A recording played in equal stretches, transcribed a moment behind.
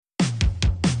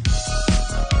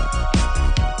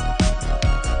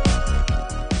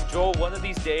One of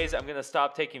these days, I'm going to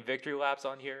stop taking victory laps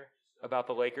on here about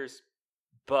the Lakers,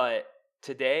 but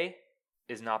today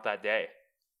is not that day.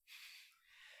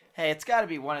 Hey, it's got to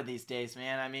be one of these days,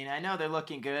 man. I mean, I know they're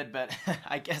looking good, but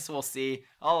I guess we'll see.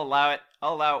 I'll allow it.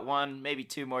 I'll allow it one, maybe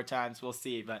two more times. We'll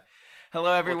see. But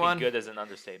hello, everyone. Looking good is an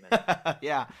understatement.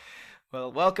 Yeah.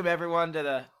 Well, welcome, everyone, to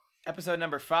the episode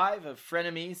number 5 of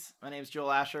Frenemies. My name is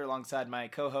Joel Asher, alongside my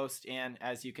co-host and,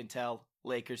 as you can tell,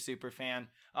 Lakers superfan,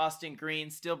 Austin Green,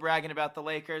 still bragging about the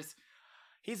Lakers.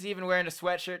 He's even wearing a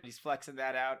sweatshirt. He's flexing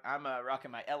that out. I'm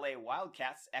rocking my LA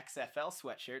Wildcats XFL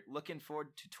sweatshirt. Looking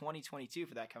forward to 2022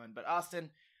 for that coming. But Austin,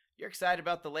 you're excited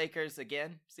about the Lakers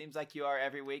again. Seems like you are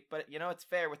every week. But, you know, it's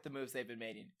fair with the moves they've been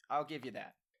making. I'll give you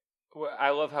that. Well,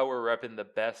 I love how we're repping the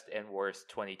best and worst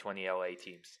 2020 LA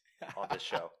teams on this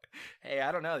show. Hey,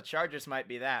 I don't know. The Chargers might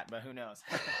be that, but who knows?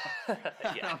 Yeah.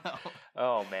 I don't know.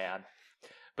 Oh, man.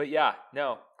 But yeah,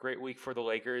 no, great week for the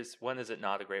Lakers. When is it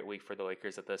not a great week for the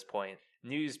Lakers at this point?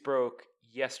 News broke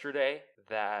yesterday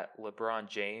that LeBron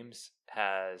James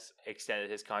has extended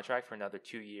his contract for another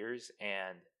 2 years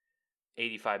and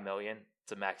 $85 million.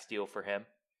 It's a max deal for him.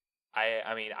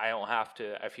 I mean, I don't have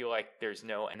to. I feel like there's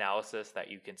no analysis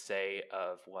that you can say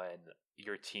of when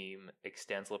your team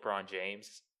extends LeBron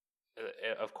James.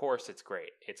 Of course, it's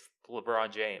great. It's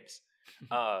LeBron James.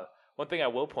 One thing I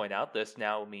will point out, this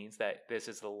now means that this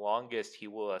is the longest he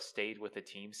will have stayed with the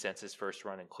team since his first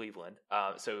run in Cleveland.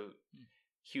 So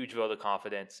huge vote of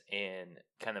confidence in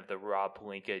kind of the Rob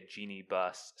Pelinka Genie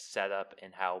Bus setup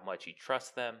and how much he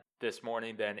trusts them. This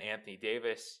morning, then Anthony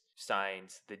Davis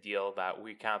signs the deal that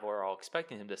we kind of were all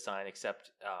expecting him to sign,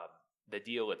 except the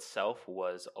deal itself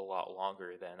was a lot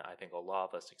longer than I think a lot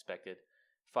of us expected.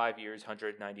 5 years,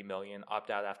 $190 million,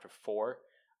 opt out after 4.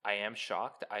 I am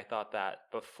shocked. I thought that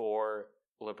before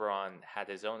LeBron had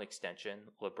his own extension,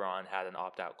 LeBron had an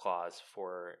opt-out clause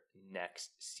for next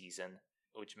season,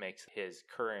 which makes his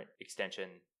current extension,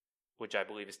 which I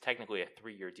believe is technically a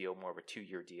 3-year deal, more of a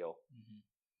 2-year deal.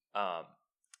 Mm-hmm.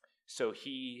 So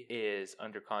he is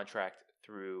under contract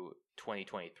through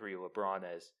 2023, LeBron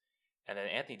is, and then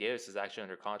Anthony Davis is actually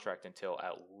under contract until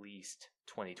at least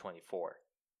 2024.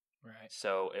 Right.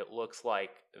 So it looks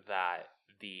like that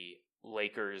the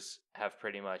Lakers have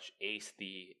pretty much aced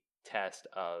the test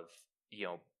of, you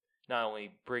know, not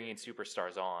only bringing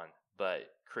superstars on, but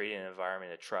creating an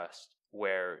environment of trust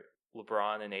where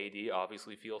LeBron and AD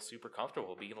obviously feel super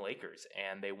comfortable being Lakers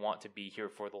and they want to be here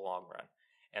for the long run.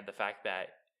 And the fact that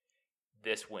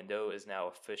this window is now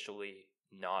officially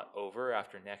not over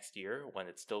after next year, when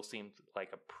it still seemed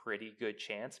like a pretty good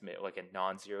chance, like a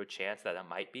non-zero chance that it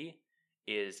might be,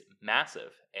 is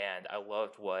massive. And I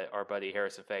loved what our buddy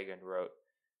Harrison Fagan wrote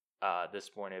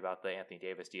this morning about the Anthony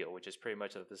Davis deal, which is pretty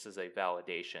much that this is a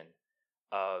validation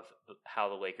of how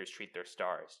the Lakers treat their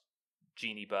stars.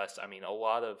 Genie Bus, I mean, a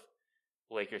lot of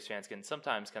Lakers fans can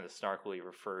sometimes kind of snarkily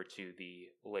refer to the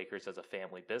Lakers as a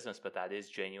family business, but that is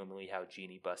genuinely how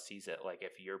Genie Bus sees it. Like,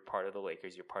 if you're part of the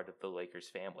Lakers, you're part of the Lakers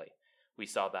family. We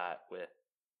saw that with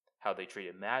how they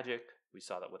treated Magic. We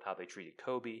saw that with how they treated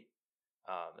Kobe.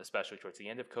 Especially towards the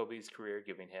end of Kobe's career,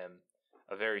 giving him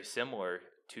a very similar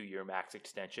 2-year max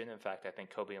extension. In fact, I think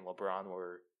Kobe and LeBron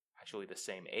were actually the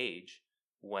same age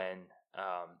when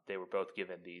they were both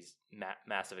given these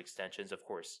massive extensions. Of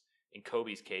course, in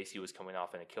Kobe's case, he was coming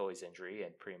off an Achilles injury,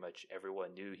 and pretty much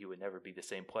everyone knew he would never be the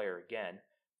same player again.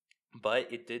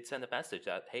 But it did send a message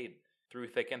that, hey, through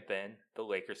thick and thin, the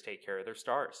Lakers take care of their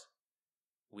stars.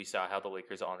 We saw how the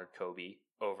Lakers honored Kobe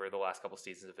over the last couple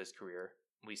seasons of his career.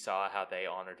 We saw how they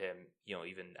honored him, you know,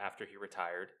 even after he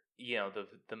retired. You know,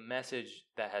 the message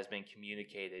that has been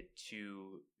communicated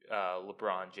to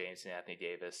LeBron James and Anthony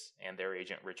Davis and their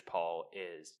agent Rich Paul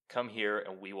is, come here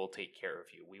and we will take care of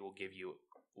you. We will give you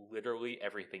literally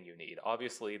everything you need.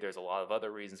 Obviously, there's a lot of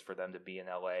other reasons for them to be in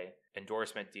LA.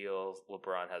 Endorsement deals.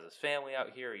 LeBron has his family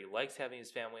out here. He likes having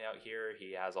his family out here.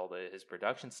 He has all his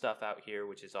production stuff out here,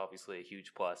 which is obviously a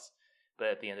huge plus. But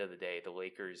at the end of the day, the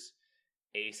Lakers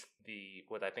ace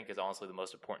what I think is honestly the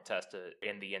most important test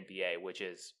in the NBA, which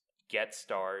is get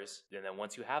stars, and then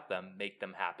once you have them, make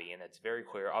them happy. And it's very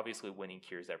clear. Obviously, winning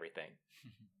cures everything,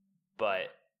 but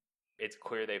it's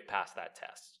clear they've passed that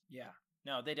test. Yeah,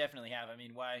 no, they definitely have. I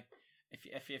mean, why?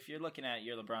 If you're looking at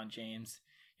your LeBron James,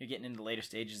 you're getting into the later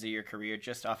stages of your career,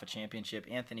 just off a championship.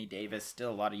 Anthony Davis,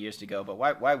 still a lot of years to go, but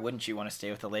why wouldn't you want to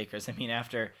stay with the Lakers?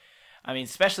 I mean,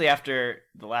 especially after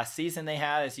the last season they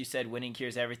had, as you said, winning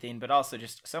cures everything, but also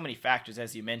just so many factors,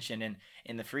 as you mentioned, and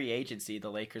in the free agency, the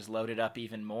Lakers loaded up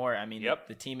even more. I mean, yep.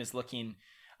 The team is looking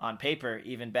on paper,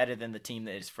 even better than the team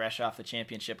that is fresh off the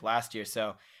championship last year.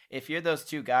 So if you're those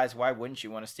two guys, why wouldn't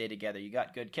you want to stay together? You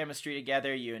got good chemistry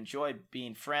together. You enjoy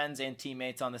being friends and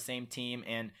teammates on the same team.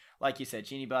 And like you said,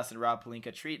 Jeanie Buss and Rob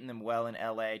Pelinka treating them well in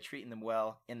LA, treating them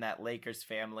well in that Lakers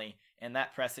family. And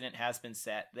that precedent has been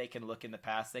set. They can look in the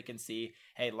past. They can see,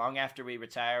 hey, long after we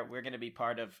retire, we're going to be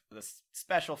part of this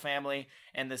special family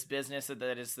and this business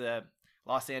that is the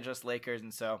Los Angeles Lakers.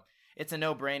 And so it's a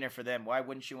no-brainer for them. Why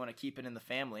wouldn't you want to keep it in the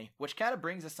family? Which kind of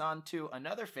brings us on to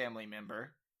another family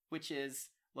member, which is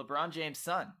LeBron James'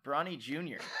 son, Bronny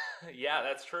Jr. Yeah,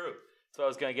 that's true. That's what I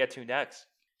was going to get to next.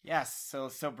 Yes, so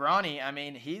Bronny, I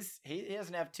mean, he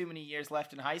doesn't have too many years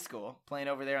left in high school, playing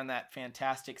over there on that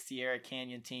fantastic Sierra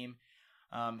Canyon team.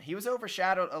 He was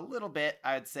overshadowed a little bit,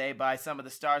 I'd say, by some of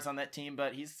the stars on that team,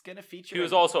 but he's going to feature. He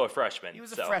was also a freshman. He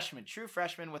was a freshman, true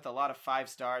freshman with a lot of 5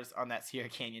 stars on that Sierra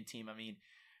Canyon team. I mean,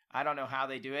 I don't know how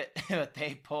they do it, but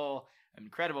they pull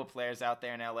incredible players out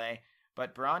there in LA.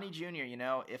 But Bronny Jr., you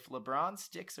know, if LeBron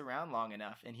sticks around long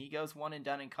enough and he goes one and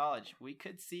done in college, we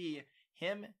could see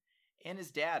him and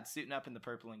his dad suiting up in the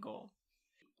purple and gold.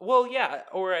 Well, yeah,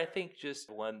 or I think just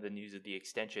when the news of the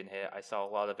extension hit, I saw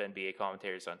a lot of NBA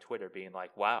commentators on Twitter being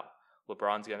like, wow,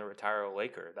 LeBron's going to retire a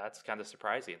Laker. That's kind of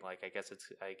surprising. Like, I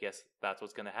guess that's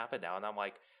what's going to happen now. And I'm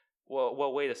like,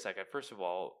 well, wait a second. First of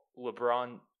all,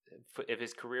 LeBron, if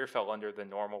his career fell under the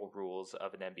normal rules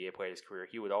of an NBA player's career,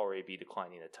 he would already be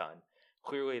declining a ton.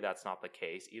 Clearly, that's not the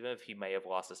case. Even if he may have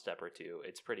lost a step or two,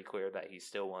 it's pretty clear that he's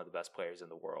still one of the best players in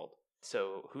the world.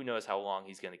 So who knows how long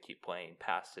he's going to keep playing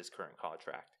past his current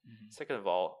contract. Mm-hmm. Second of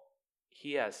all,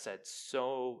 he has said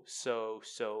so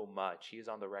much. He is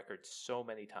on the record so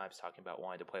many times talking about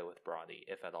wanting to play with Bronny,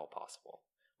 if at all possible.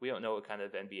 We don't know what kind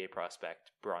of NBA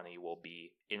prospect Bronny will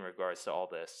be in regards to all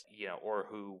this, you know, or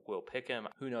who will pick him.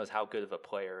 Who knows how good of a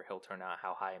player he'll turn out,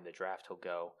 how high in the draft he'll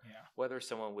go. Yeah. Whether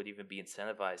someone would even be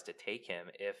incentivized to take him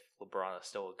if LeBron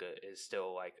is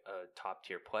still like a top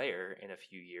tier player in a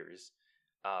few years.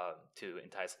 To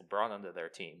entice LeBron onto their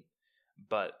team.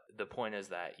 But the point is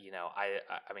that, you know,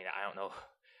 I mean, I don't know.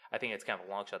 I think it's kind of a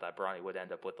long shot that Bronny would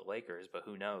end up with the Lakers, but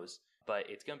who knows?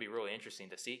 But it's going to be really interesting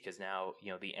to see because now,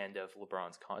 you know, the end of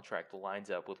LeBron's contract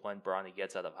lines up with when Bronny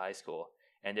gets out of high school.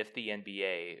 And if the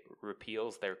NBA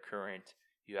repeals their current,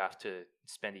 you have to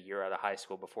spend a year out of high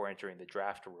school before entering the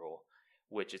draft rule,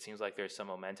 which it seems like there's some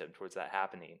momentum towards that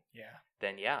happening. Yeah.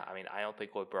 Then, yeah, I mean, I don't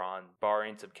think LeBron,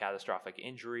 barring some catastrophic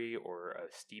injury or a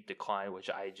steep decline, which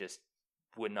I just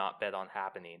would not bet on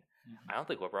happening, I don't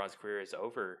think LeBron's career is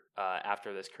over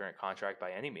after this current contract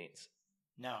by any means.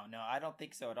 No, I don't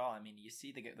think so at all. I mean, you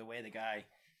see the way the guy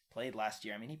played last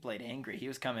year. I mean, he played angry. He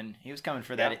was coming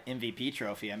for that MVP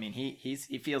trophy. I mean, he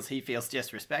feels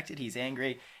disrespected. He's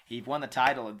angry. He won the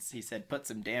title, and he said, "Put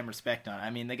some damn respect on it."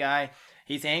 I mean, the guy,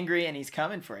 he's angry and he's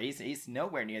coming for it. He's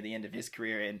nowhere near the end of his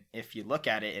career, and if you look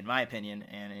at it, in my opinion,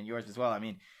 and in yours as well, I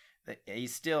mean,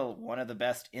 he's still one of the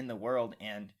best in the world,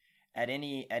 and at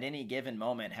any given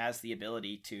moment has the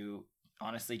ability to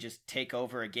honestly just take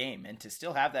over a game, and to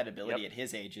still have that ability at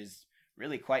his age is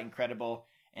really quite incredible.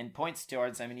 And points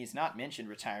towards, I mean, he's not mentioned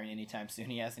retiring anytime soon.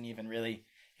 He hasn't really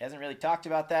talked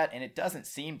about that, and it doesn't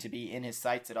seem to be in his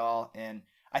sights at all. And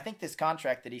I think this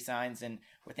contract that he signs, and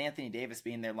with Anthony Davis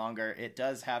being there longer, it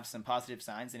does have some positive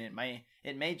signs, and it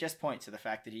may just point to the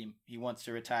fact that he wants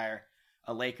to retire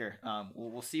a Laker.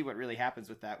 We'll see what really happens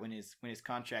with that when his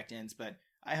contract ends. But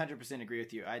I 100% agree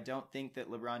with you. I don't think that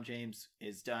LeBron James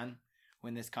is done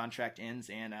when this contract ends,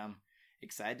 and I'm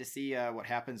excited to see what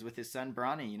happens with his son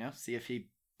Bronny. You know, see if he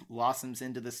blossoms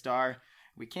into the star.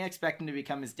 We can't expect him to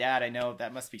become his dad. I know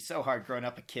that must be so hard growing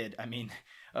up a kid. I mean,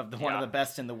 one of the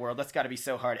best in the world. That's got to be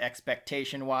so hard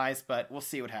expectation-wise, but we'll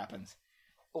see what happens.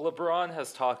 LeBron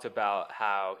has talked about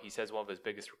how he says one of his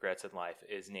biggest regrets in life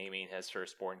is naming his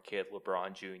firstborn kid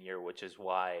LeBron Jr., which is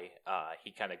why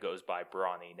he kind of goes by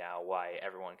Bronny now, why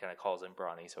everyone kind of calls him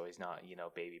Bronny, so he's not, you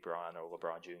know, Baby Bron or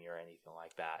LeBron Jr. or anything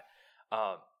like that.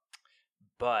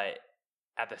 But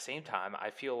at the same time,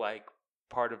 I feel like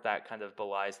part of that kind of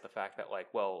belies the fact that, like,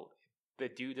 well, the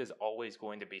dude is always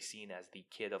going to be seen as the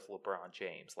kid of LeBron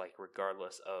James, like,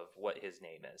 regardless of what his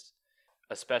name is,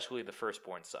 especially the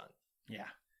firstborn son. Yeah.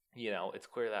 You know, it's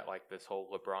clear that, like, this whole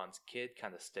LeBron's kid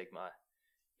kind of stigma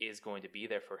is going to be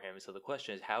there for him. So the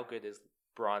question is, how good is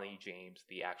Bronny James,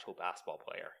 the actual basketball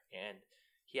player? And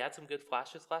he had some good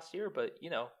flashes last year, but, you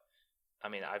know, I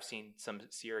mean, I've seen some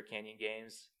Sierra Canyon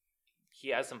games. He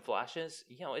has some flashes.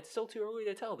 You know, it's still too early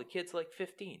to tell. The kid's like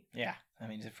 15. Yeah. I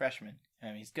mean, he's a freshman. I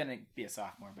mean, he's going to be a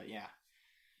sophomore, but yeah.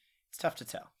 It's tough to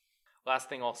tell. Last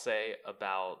thing I'll say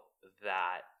about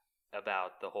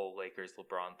the whole Lakers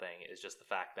LeBron thing is just the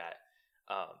fact that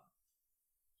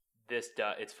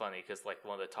it's funny because like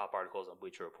one of the top articles on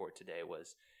Bleacher Report today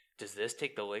was, does this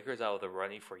take the Lakers out of the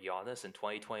running for Giannis in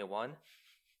 2021?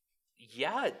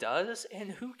 Yeah, it does, and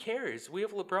who cares? We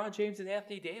have LeBron James and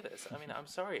Anthony Davis. I mean, I'm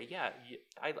sorry. Yeah,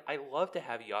 I love to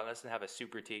have Giannis and have a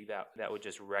super team that would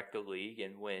just wreck the league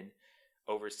and win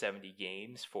over 70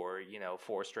 games for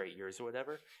 4 straight years or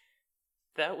whatever.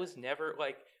 That was never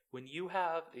like when you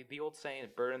have the old saying,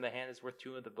 "Bird in the hand is worth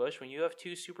two in the bush." When you have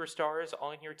 2 superstars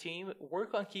on your team,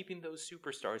 work on keeping those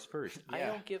superstars first. Yeah. I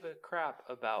don't give a crap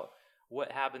about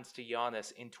what happens to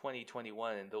Giannis in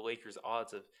 2021 and the Lakers'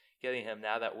 odds of getting him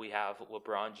now that we have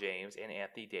LeBron James and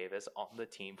Anthony Davis on the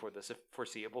team for the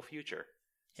foreseeable future.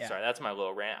 Yeah. Sorry, that's my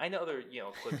little rant. I know they're,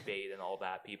 clickbait and all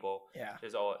that, people. Yeah.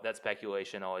 There's all that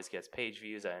speculation always gets page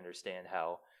views. I understand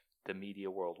how the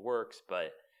media world works,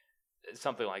 but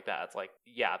something like that. It's like,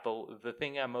 yeah, the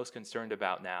thing I'm most concerned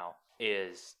about now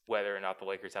is whether or not the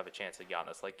Lakers have a chance at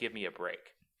Giannis. Like, give me a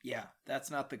break. Yeah,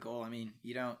 that's not the goal. I mean,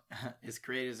 you don't, as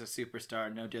great as a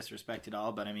superstar, no disrespect at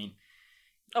all, but I mean,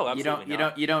 oh, absolutely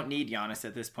you don't need Giannis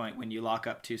at this point when you lock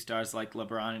up 2 stars like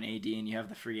LeBron and AD, and you have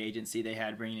the free agency they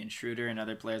had bringing in Schroeder and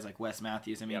other players like Wes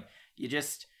Matthews. I mean, You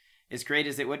just, as great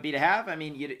as it would be to have, I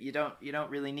mean, you don't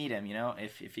really need him.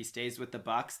 If he stays with the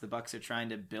Bucks are trying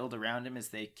to build around him as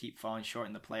they keep falling short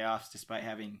in the playoffs despite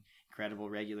having incredible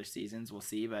regular seasons. We'll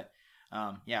see, but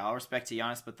all respect to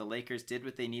Giannis, but the Lakers did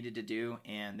what they needed to do,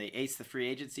 and they aced the free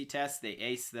agency test. They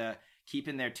aced the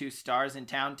keeping their 2 stars in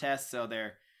town test, so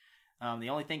they're the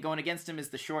only thing going against them is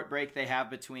the short break they have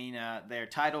between their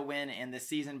title win and this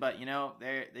season. But,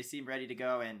 they seem ready to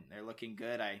go, and they're looking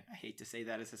good. I hate to say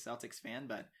that as a Celtics fan,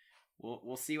 but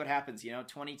we'll see what happens.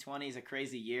 2020 is a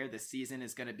crazy year. The season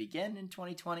is going to begin in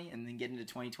 2020 and then get into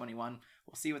 2021.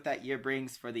 We'll see what that year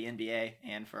brings for the NBA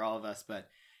and for all of us. But,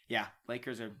 yeah,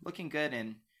 Lakers are looking good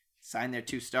and signed their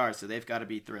 2 stars, so they've got to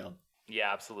be thrilled.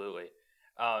 Yeah, absolutely.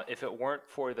 If it weren't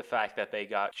for the fact that they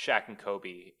got Shaq and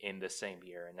Kobe in the same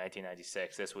year in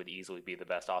 1996, this would easily be the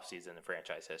best offseason in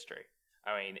franchise history.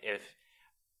 I mean, if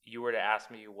you were to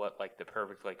ask me what like the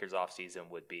perfect Lakers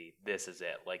offseason would be, this is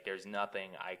it. Like, there's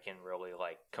nothing I can really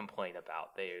like complain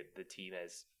about. The team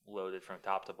is loaded from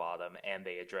top to bottom, and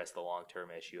they address the long-term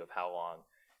issue of how long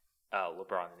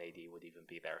LeBron and AD would even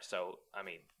be there. So, I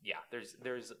mean, yeah,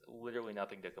 there's literally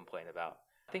nothing to complain about.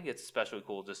 I think it's especially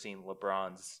cool just seeing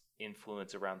LeBron's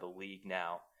influence around the league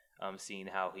now, seeing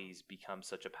how he's become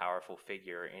such a powerful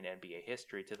figure in NBA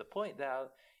history to the point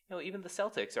that, even the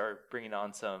Celtics are bringing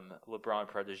on some LeBron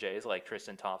proteges like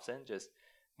Tristan Thompson, just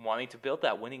wanting to build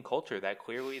that winning culture that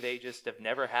clearly they just have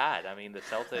never had. I mean, the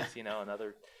Celtics,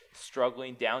 another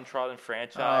struggling, downtrodden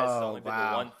franchise, only been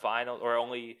to 1 final, or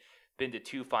only been to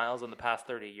 2 finals in the past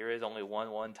 30 years, only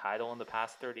won 1 title in the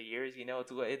past 30 years.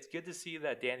 It's good to see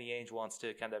that Danny Ainge wants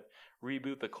to kind of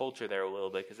reboot the culture there a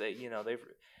little bit, because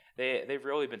they've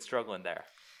really been struggling there.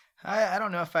 I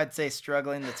don't know if I'd say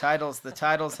struggling. The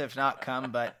titles have not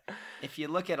come, but if you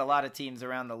look at a lot of teams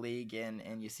around the league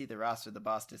and you see the roster the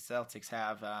Boston Celtics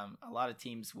have, a lot of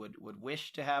teams would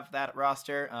wish to have that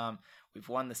roster. We've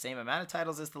won the same amount of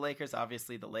titles as the Lakers.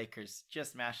 Obviously, the Lakers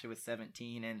just smashed it with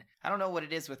 17, and I don't know what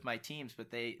it is with my teams, but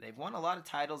they've won a lot of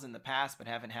titles in the past, but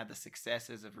haven't had the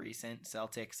successes of recent.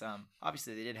 Celtics,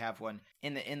 obviously, they did have one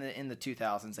in the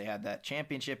 2000s. They had that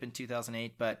championship in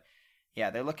 2008, but yeah,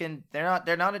 they're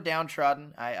not a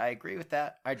downtrodden. I agree with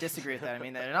that. I disagree with that. I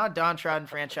mean, they're not a downtrodden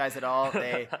franchise at all.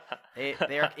 They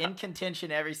are in contention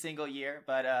every single year,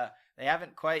 but they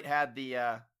haven't quite had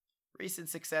the recent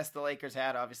success the Lakers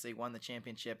had. Obviously won the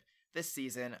championship this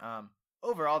season.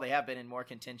 Overall, they have been in more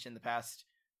contention the past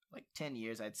like 10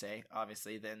 years, I'd say,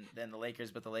 obviously, than the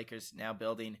Lakers, but the Lakers now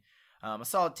building a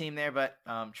solid team there. But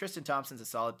Tristan Thompson's a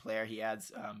solid player. He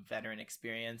adds veteran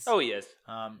experience. Oh, he is.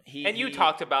 You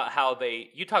talked about how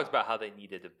they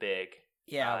needed a big.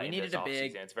 Yeah, we needed a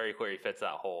big. It's very clear he fits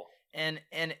that hole. And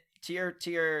to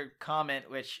your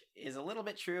comment, which is a little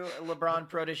bit true, LeBron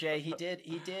protege, he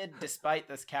did, despite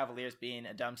this Cavaliers being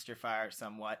a dumpster fire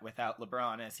somewhat without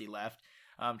LeBron as he left.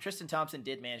 Tristan Thompson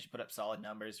did manage to put up solid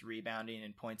numbers, rebounding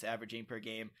and points averaging per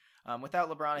game. Without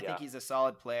LeBron, I think he's a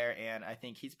solid player, and I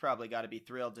think he's probably got to be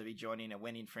thrilled to be joining a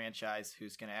winning franchise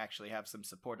who's going to actually have some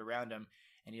support around him,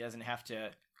 and he doesn't have to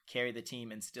carry the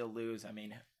team and still lose. I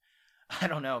mean, I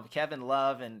don't know, Kevin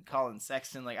Love and Colin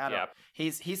Sexton,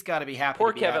 he's got to be happy.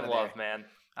 Poor to be Kevin out of Love, there. man.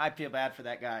 I feel bad for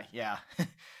that guy. Yeah.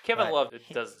 Kevin Love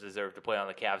does deserve to play on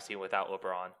the Cavs team without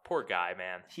LeBron. Poor guy,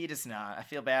 man. He does not. I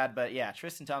feel bad, but yeah,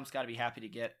 Tristan Thompson's got to be happy to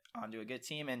get onto a good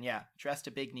team, and yeah, addressed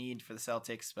a big need for the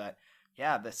Celtics, but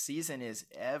yeah, the season is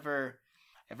ever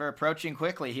approaching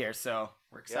quickly here, so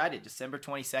we're excited. Yep. December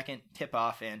 22nd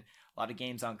tip-off, and a lot of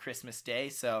games on Christmas Day,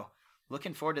 so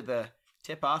looking forward to the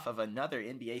tip-off of another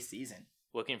NBA season.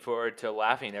 Looking forward to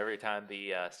laughing every time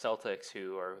the Celtics,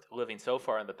 who are living so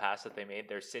far in the past that they made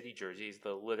their city jerseys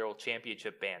the literal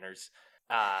championship banners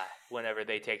whenever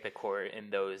they take the court in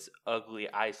those ugly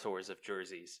eyesores of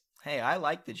jerseys. Hey, I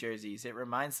like the jerseys. It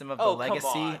reminds them of the Come legacy.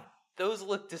 on. Those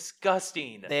look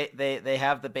disgusting. They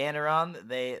have the banner on.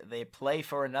 They play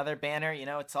for another banner. You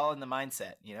know, it's all in the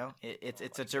mindset. You know,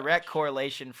 it's a direct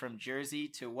correlation from jersey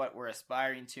to what we're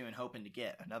aspiring to and hoping to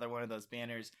get. Another one of those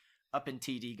banners up in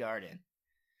TD Garden.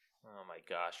 Oh my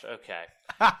gosh. Okay.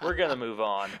 We're going to move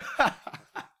on.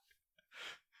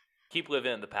 Keep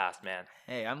living in the past, man.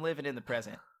 Hey, I'm living in the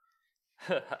present.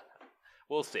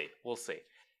 We'll see.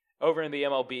 Over in the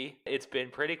MLB, it's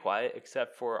been pretty quiet,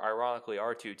 except for, ironically,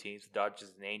 our two teams, the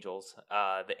Dodgers and Angels.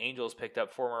 The Angels picked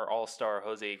up former All-Star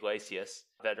Jose Iglesias,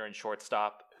 veteran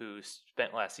shortstop who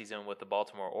spent last season with the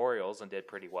Baltimore Orioles and did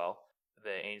pretty well.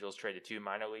 The Angels traded 2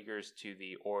 minor leaguers to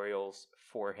the Orioles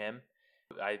for him.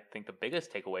 I think the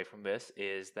biggest takeaway from this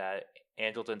is that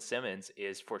Andrelton Simmons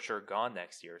is for sure gone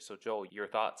next year. So, Joel, your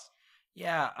thoughts?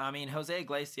 Yeah, I mean, Jose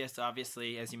Iglesias,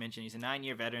 obviously, as you mentioned, he's a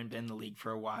 9-year veteran, been in the league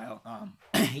for a while.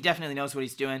 He definitely knows what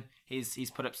he's doing.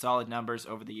 He's put up solid numbers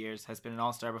over the years, has been an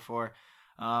all-star before.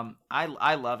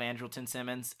 I love Andrelton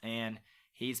Simmons, and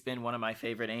he's been one of my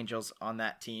favorite Angels on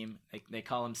that team. They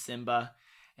call him Simba.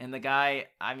 And the guy,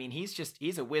 I mean,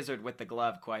 he's a wizard with the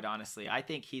glove, quite honestly. I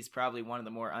think he's probably one of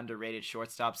the more underrated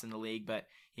shortstops in the league, but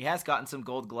he has gotten some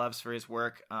gold gloves for his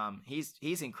work.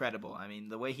 He's incredible. I mean,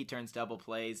 the way he turns double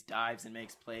plays, dives and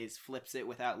makes plays, flips it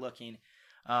without looking.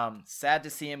 Sad to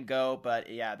see him go,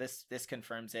 but yeah, this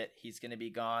confirms it. He's going to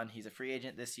be gone. He's a free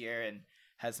agent this year and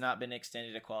has not been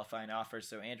extended a qualifying offer.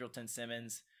 So Andrelton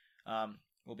Simmons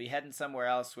will be heading somewhere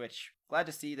else, which glad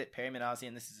to see that Perry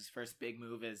Minasian, this is his first big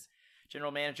move as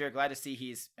general manager. Glad to see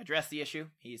he's addressed the issue.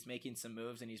 He's making some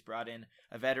moves, and he's brought in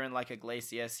a veteran like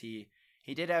Iglesias. He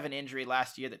did have an injury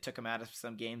last year that took him out of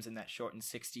some games in that shortened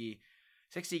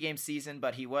 60-game season,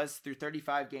 but he was, through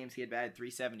 35 games, he had batted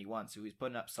 .371, so he's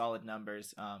putting up solid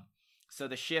numbers. So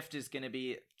the shift is going to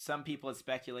be, some people have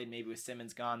speculated maybe with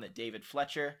Simmons gone that David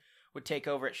Fletcher would take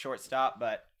over at shortstop,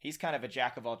 but he's kind of a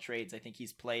jack of all trades. I think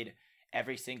he's played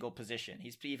every single position.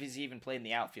 He's even played in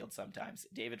the outfield sometimes.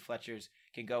 David Fletcher's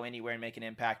can go anywhere and make an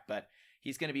impact, but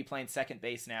he's going to be playing second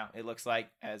base now, it looks like,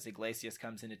 as Iglesias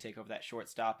comes in to take over that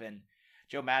shortstop. And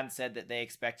Joe Madden said that they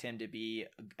expect him to be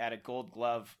at a Gold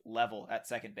Glove level at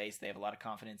second base. They have a lot of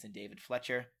confidence in David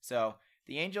Fletcher. So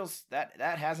the Angels, that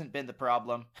hasn't been the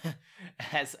problem.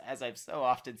 as I've so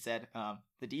often said,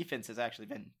 the defense has actually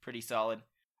been pretty solid.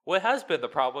 What has been the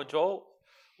problem, Joel?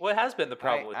 What has been the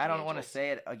problem with the Angels? I don't Angels? want to say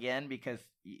it again because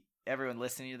everyone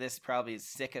listening to this probably is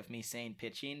sick of me saying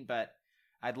pitching, but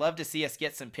I'd love to see us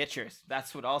get some pitchers.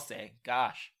 That's what I'll say.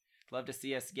 Gosh, I'd love to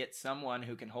see us get someone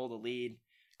who can hold a lead,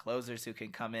 closers who can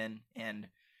come in and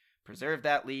preserve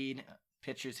that lead,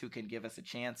 pitchers who can give us a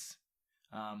chance,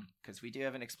 because we do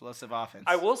have an explosive offense.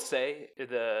 I will say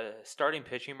the starting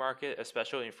pitching market,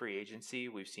 especially in free agency,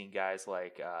 we've seen guys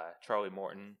like Charlie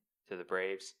Morton to the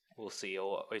Braves. We'll see.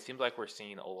 It seems like we're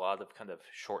seeing a lot of kind of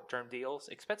short-term deals,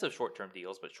 expensive short-term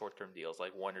deals, but short-term deals,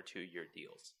 like 1 or 2 year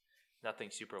deals. Nothing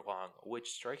super long, which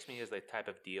strikes me as the type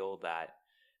of deal that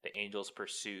the Angels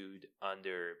pursued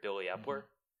under Billy Epler,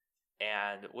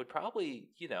 and would probably,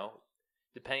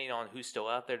 depending on who's still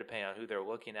out there, depending on who they're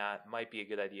looking at, might be a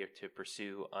good idea to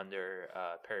pursue under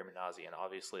Perry Minasian.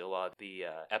 Obviously, a lot of the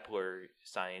Epler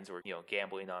signings were,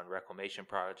 gambling on reclamation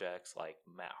projects like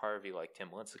Matt Harvey, like Tim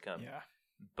Lincecum. Yeah.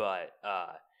 But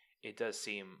it does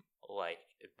seem like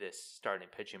this starting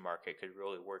pitching market could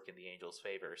really work in the Angels'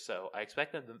 favor. So I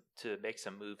expect them to make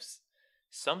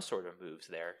some sort of moves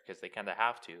there, because they kind of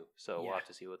have to. So we'll have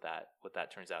to see what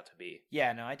that turns out to be.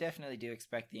 Yeah, no, I definitely do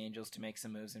expect the Angels to make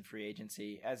some moves in free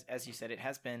agency. As you said, it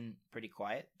has been pretty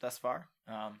quiet thus far.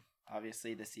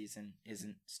 Obviously, the season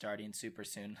isn't starting super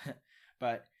soon,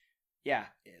 but yeah,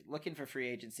 looking for free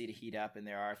agency to heat up, and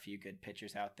there are a few good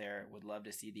pitchers out there. Would love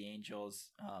to see the Angels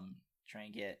try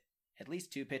and get at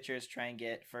least 2 pitchers. Try and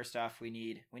get, first off, we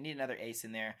need another ace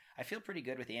in there. I feel pretty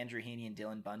good with Andrew Heaney and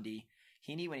Dylan Bundy.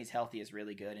 Heaney, when he's healthy, is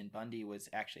really good, and Bundy was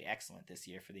actually excellent this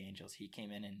year for the Angels. He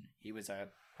came in and he was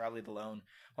probably the lone.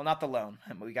 Well, not the lone.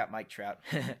 We got Mike Trout.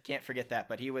 Can't forget that,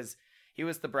 but he was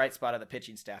the bright spot of the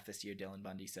pitching staff this year, Dylan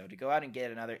Bundy. So to go out and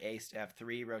get another ace, to have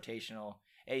 3 rotational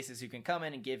aces who can come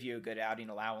in and give you a good outing,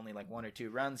 allow only like 1 or 2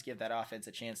 runs, give that offense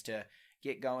a chance to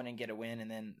get going and get a win,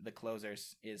 and then the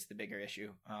closers is the bigger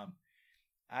issue.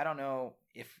 I don't know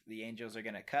if the Angels are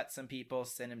going to cut some people,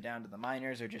 send them down to the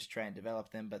minors, or just try and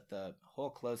develop them, but the whole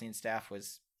closing staff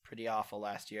was pretty awful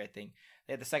last year. I think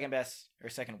they had the second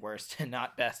worst,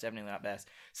 not best, definitely not best,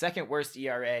 second worst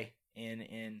ERA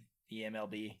in the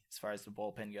MLB as far as the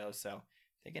bullpen goes. So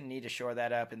they're going to need to shore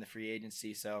that up in the free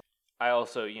agency. So I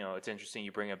also, it's interesting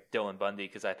you bring up Dylan Bundy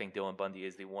because I think Dylan Bundy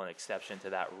is the one exception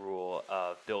to that rule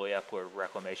of Billy Epler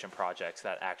reclamation projects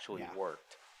that actually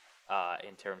worked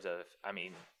in terms of,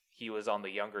 he was on the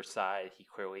younger side. He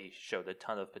clearly showed a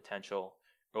ton of potential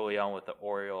early on with the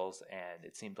Orioles, and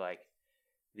it seemed like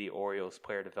the Orioles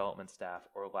player development staff,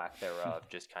 or lack thereof,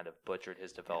 just kind of butchered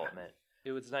his development.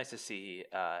 It was nice to see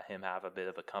him have a bit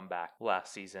of a comeback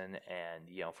last season,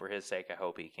 and, for his sake, I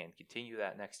hope he can continue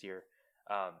that next year.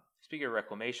 Speaking of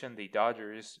reclamation, the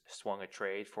Dodgers swung a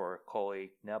trade for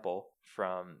Coley Nebel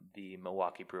from the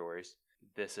Milwaukee Brewers.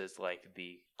 This is like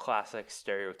the classic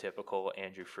stereotypical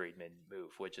Andrew Friedman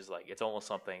move, which is like, it's almost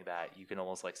something that you can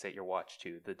almost like set your watch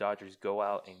to. The Dodgers go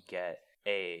out and get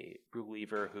a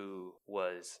reliever who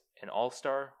was an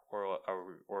all-star or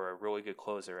a really good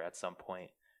closer at some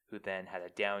point, who then had a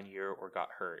down year or got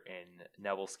hurt. In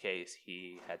Nebel's case,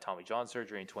 he had Tommy John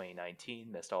surgery in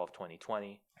 2019, missed all of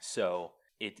 2020. So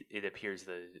it appears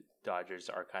the Dodgers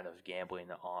are kind of gambling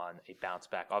on a bounce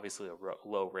back, obviously a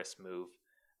low-risk move,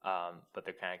 but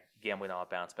they're kind of gambling on a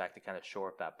bounce back to kind of shore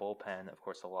up that bullpen. Of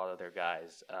course, a lot of their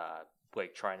guys,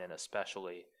 Blake Trinan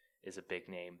especially, is a big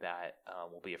name that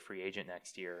will be a free agent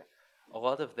next year. A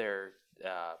lot of their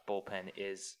bullpen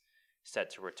is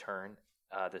set to return.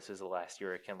 This is the last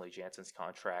year of Kenley Jansen's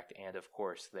contract, and of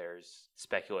course there's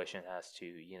speculation as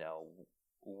to,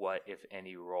 what, if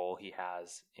any, role he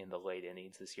has in the late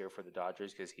innings this year for the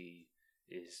Dodgers, because he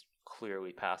is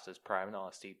clearly past his prime and on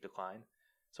a steep decline.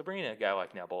 So bringing in a guy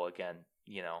like Nebel, again,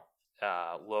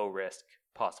 low risk,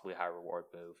 possibly high reward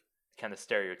move, kind of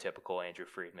stereotypical Andrew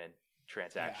Friedman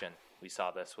transaction. Yeah. We saw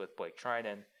this with Blake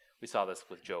Trinan. We saw this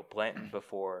with Joe Blanton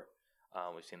before.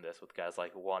 We've seen this with guys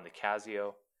like Juan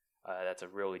Nicasio. That's a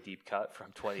really deep cut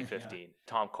from 2015. Yeah.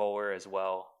 Tom Kohler as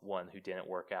well, one who didn't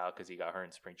work out because he got hurt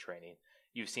in spring training.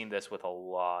 You've seen this with a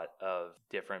lot of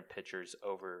different pitchers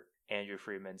over Andrew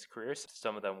Friedman's career.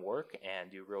 Some of them work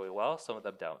and do really well. Some of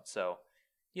them don't. So,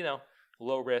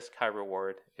 low risk, high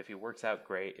reward. If he works out,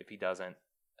 great. If he doesn't,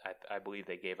 I believe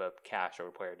they gave up cash or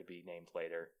a player to be named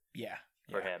later.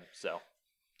 For him. So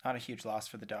not a huge loss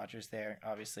for the Dodgers there.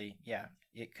 Obviously,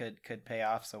 it could pay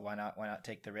off. So why not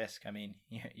take the risk? I mean,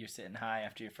 you're sitting high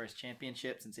after your first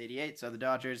championship since '88. So the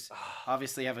Dodgers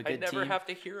obviously have a good team. I never have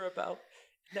to hear about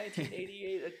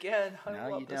 1988 again. I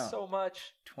love this so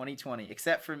much. 2020,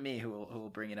 except for me, who will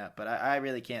bring it up. But I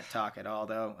really can't talk at all,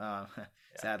 though.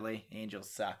 Sadly, Angels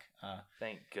suck.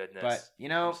 Thank goodness. But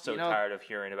I'm so tired of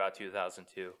hearing about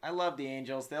 2002. I love the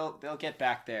Angels. They'll get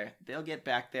back there. They'll get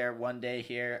back there one day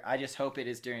here. I just hope it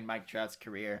is during Mike Trout's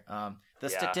career.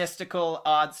 Statistical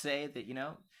odds say that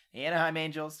the Anaheim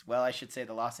Angels. Well, I should say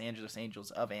the Los Angeles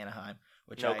Angels of Anaheim,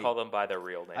 which I call them by their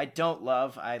real name. I don't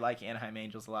love. I like Anaheim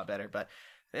Angels a lot better, but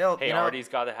they'll. Artie's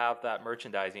got to have that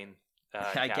merchandising.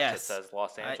 I guess that says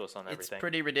Los Angeles on everything. It's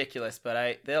pretty ridiculous,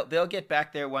 but they'll get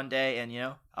back there one day,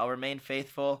 and I'll remain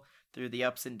faithful through the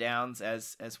ups and downs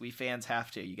as we fans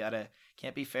have to.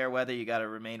 Can't be fair weather. You gotta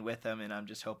remain with them, and I'm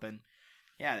just hoping,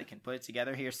 they can put it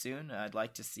together here soon. I'd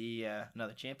like to see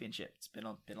another championship. It's been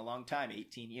a long time,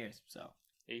 18 years. So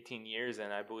 18 years,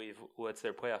 and I believe what's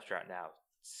their playoff drought now?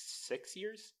 6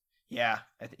 years. Yeah,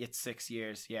 it's 6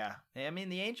 years. Yeah. I mean,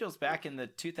 the Angels back in the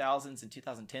 2000s and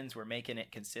 2010s were making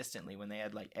it consistently when they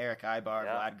had like Eric Ibar,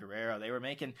 Vlad Guerrero.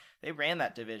 They ran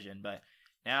that division, but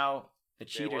now the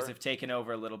cheaters have taken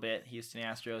over a little bit. Houston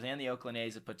Astros and the Oakland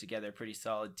A's have put together a pretty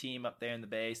solid team up there in the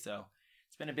Bay, so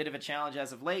it's been a bit of a challenge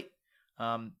as of late.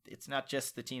 It's not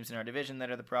just the teams in our division that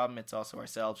are the problem, it's also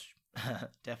ourselves.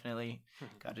 Definitely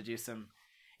got to do some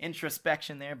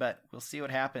introspection there, but we'll see what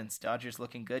happens. Dodgers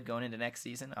looking good going into next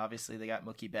season. Obviously, they got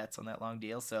Mookie Betts on that long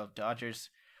deal, so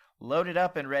Dodgers loaded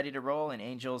up and ready to roll, and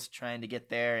Angels trying to get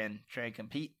there and try and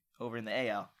compete over in the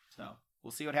AL. So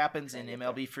we'll see what happens in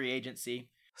MLB free agency.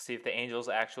 See if the Angels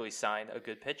actually sign a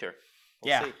good pitcher.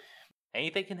 We'll see.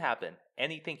 Anything can happen.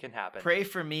 Anything can happen. Pray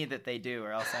for me that they do,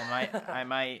 or else I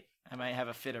might have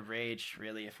a fit of rage,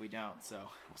 really, if we don't. So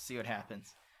we'll see what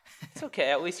happens. It's okay.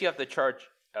 At least you have the charge.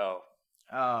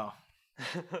 Oh,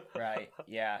 right.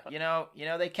 Yeah.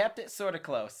 They kept it sort of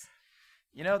close.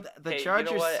 The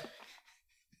Chargers. You know what?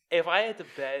 If I had to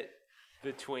bet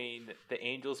between the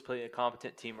Angels putting a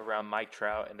competent team around Mike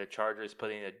Trout and the Chargers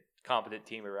putting a competent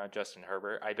team around Justin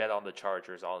Herbert, I bet on the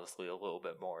Chargers, honestly, a little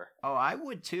bit more. Oh, I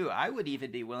would too. I would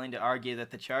even be willing to argue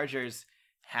that the Chargers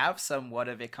have somewhat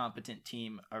of a competent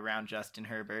team around Justin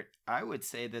Herbert. I would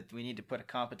say that we need to put a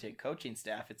competent coaching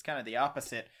staff. It's kind of the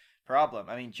opposite problem.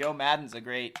 I mean, Joe Madden's a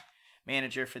great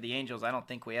manager for the Angels. I don't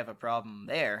think we have a problem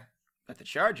there. But the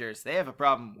Chargers, they have a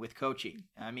problem with coaching.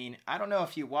 I mean, I don't know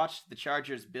if you watched the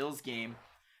Chargers-Bills game.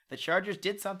 The Chargers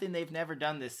did something they've never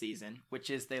done this season, which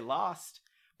is they lost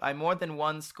by more than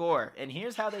one score. And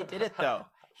here's how they did it, though.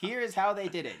 Here is how they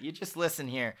did it. You just listen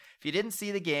here. If you didn't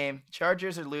see the game,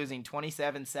 Chargers are losing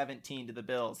 27-17 to the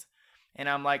Bills. And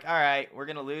I'm like, all right, we're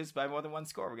going to lose by more than one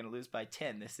score. We're going to lose by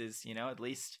 10. This is, at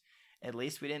least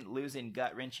we didn't lose in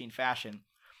gut-wrenching fashion.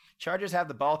 Chargers have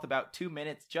the ball with about 2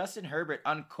 minutes. Justin Herbert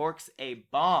uncorks a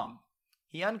bomb.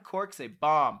 He uncorks a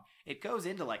bomb. It goes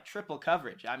into like triple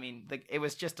coverage. I mean, it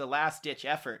was just a last-ditch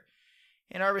effort.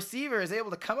 And our receiver is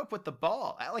able to come up with the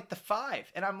ball at like the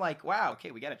 5. And I'm like, wow, okay,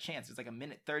 we got a chance. There's like a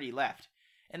minute 30 left.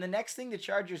 And the next thing the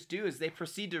Chargers do is they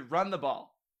proceed to run the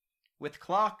ball. With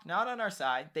clock not on our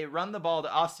side, they run the ball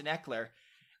to Austin Eckler.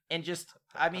 And just,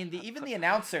 I mean, even the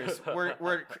announcers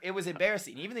were it was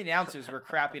embarrassing. Even the announcers were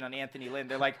crapping on Anthony Lynn.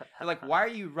 They're like, why are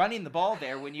you running the ball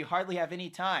there when you hardly have any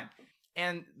time?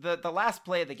 And the last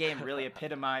play of the game really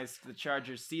epitomized the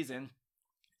Chargers' season.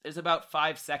 There's about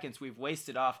 5 seconds we've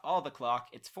wasted off all the clock.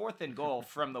 It's 4th and goal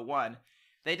from the 1.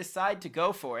 They decide to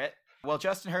go for it. Well,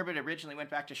 Justin Herbert originally went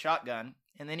back to shotgun,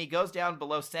 and then he goes down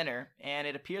below center, and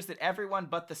it appears that everyone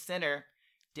but the center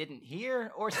didn't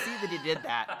hear or see that he did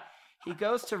that. He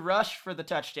goes to rush for the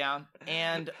touchdown,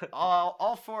 and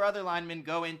all 4 other linemen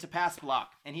go in to pass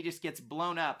block, and he just gets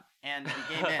blown up, and the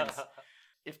game ends.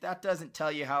 If that doesn't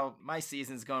tell you how my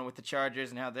season's going with the Chargers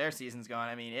and how their season's going,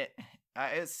 I mean,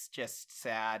 it's just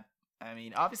sad. I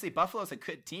mean, obviously Buffalo's a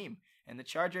good team, and the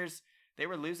Chargers, they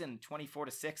were losing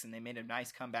 24-6, and they made a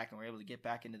nice comeback and were able to get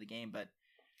back into the game. But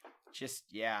just,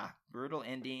 brutal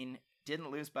ending. Didn't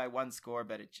lose by 1 score,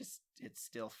 but it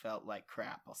still felt like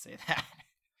crap. I'll say that.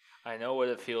 I know what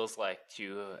it feels like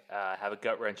to have a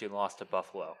gut-wrenching loss to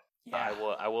Buffalo. Yeah.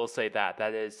 I will say that.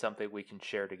 That is something we can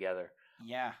share together.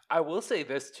 Yeah. I will say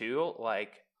this too,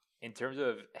 like, in terms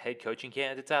of head coaching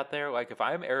candidates out there, like, if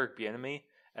I'm Eric Bieniemy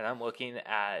and I'm looking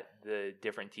at the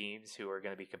different teams who are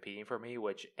going to be competing for me,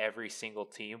 which every single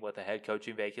team with a head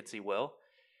coaching vacancy will,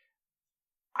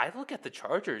 I look at the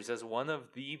Chargers as one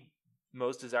of the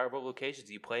most desirable locations.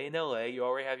 You play in LA, you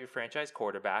already have your franchise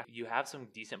quarterback, you have some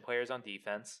decent players on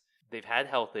defense, they've had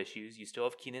health issues, you still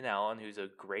have Keenan Allen, who's a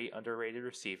great underrated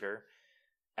receiver.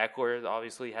 Eckler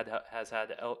obviously has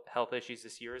had health issues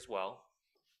this year as well.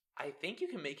 I think you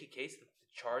can make a case that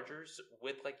the Chargers,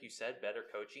 with, like you said, better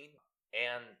coaching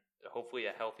and hopefully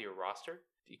a healthier roster,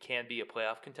 you can be a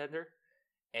playoff contender.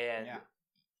 And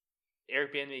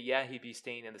Eric Bieniemy, he'd be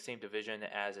staying in the same division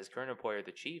as his current employer,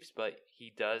 the Chiefs, but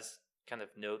he does kind of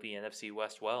know the NFC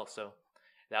West well. So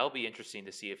that'll be interesting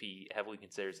to see if he heavily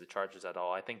considers the Chargers at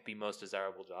all. I think the most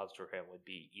desirable jobs for him would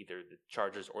be either the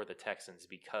Chargers or the Texans,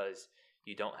 because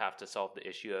you don't have to solve the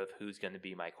issue of who's going to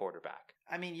be my quarterback.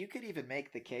 I mean, you could even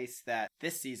make the case that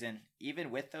this season, even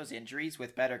with those injuries,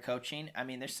 with better coaching, I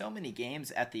mean, there's so many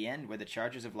games at the end where the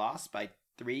Chargers have lost by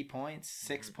 3 points,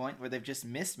 6 points, where they've just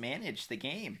mismanaged the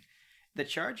game. The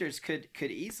Chargers could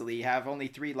easily have only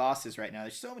 3 losses right now.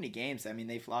 There's so many games. I mean,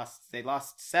 they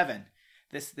lost 7.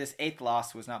 This 8th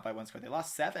loss was not by 1 score. They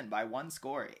lost 7 by 1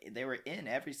 score. They were in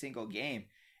every single game.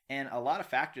 And a lot of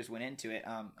factors went into it.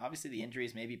 Obviously, the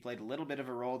injuries maybe played a little bit of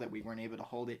a role that we weren't able to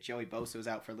hold it. Joey Bosa was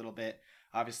out for a little bit.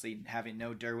 Obviously, having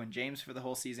no Derwin James for the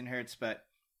whole season hurts. But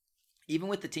even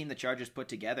with the team the Chargers put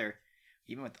together,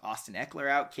 even with Austin Eckler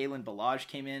out, Kalen Ballage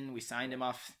came in. We signed him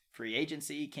off free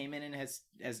agency. Came in and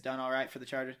has done all right for the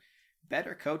Chargers.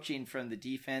 Better coaching from the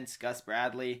defense, Gus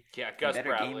Bradley. Yeah, Gus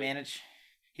better Bradley. Game manage.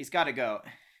 He's got to go.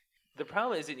 The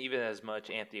problem isn't even as much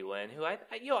Anthony Lynn, who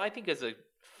I think is a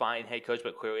fine head coach,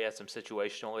 but clearly has some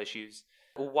situational issues.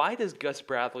 Why does Gus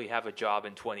Bradley have a job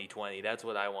in 2020? That's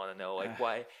what I want to know. Like,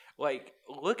 why? Like,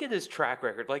 look at his track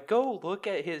record. Like, go look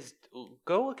at his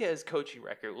coaching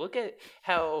record. Look at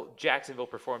how Jacksonville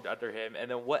performed under him,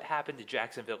 and then what happened to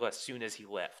Jacksonville as soon as he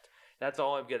left. That's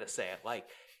all I'm gonna say. Like,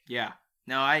 yeah,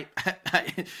 no, I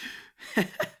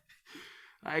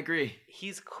I agree.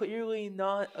 He's clearly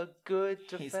not a good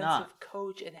defensive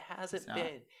coach and hasn't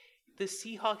been. The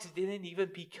Seahawks didn't even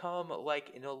become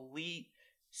like an elite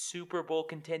Super Bowl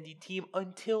contending team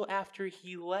until after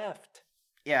he left.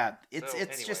 Yeah,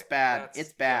 it's just bad.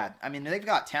 It's bad. Yeah. I mean, they've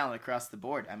got talent across the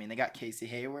board. I mean, they got Casey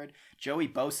Hayward. Joey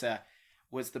Bosa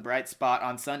was the bright spot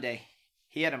on Sunday.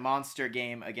 He had a monster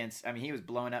game against, I mean, he was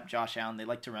blowing up Josh Allen. They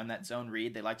like to run that zone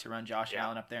read. They like to run Josh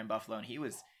Allen up there in Buffalo, and he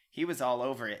was all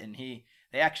over it. And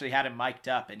they actually had him mic'd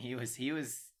up, and he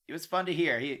was fun to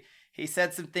hear. he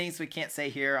said some things we can't say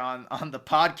here on the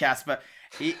podcast, but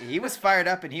he was fired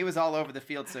up and he was all over the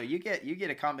field. So you get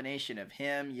a combination of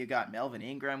him. You got Melvin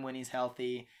Ingram when he's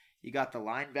healthy. You got the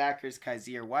linebackers,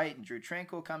 Kaiser White and Drew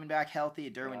Tranquill coming back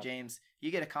healthy, Derwin James. You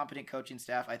get a competent coaching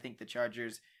staff. I think the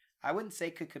Chargers, I wouldn't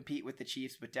say could compete with the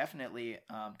Chiefs, but definitely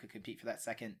could compete for that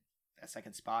second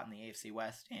spot in the AFC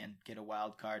West and get a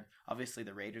wild card. Obviously,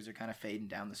 the Raiders are kind of fading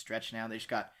down the stretch now. They just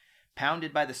got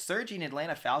pounded by the surging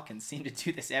Atlanta Falcons. Seem to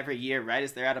do this every year, right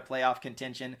as they're out of playoff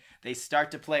contention. They start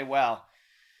to play well.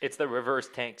 It's the reverse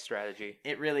tank strategy.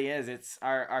 It really is. It's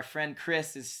our friend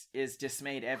Chris is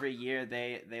dismayed every year.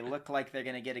 They look like they're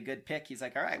going to get a good pick. He's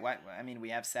like, all right, we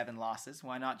have 7 losses.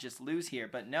 Why not just lose here?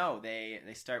 But no, they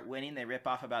start winning. They rip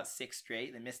off about 6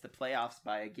 straight. They miss the playoffs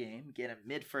by a game, get a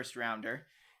mid-first rounder,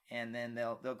 and then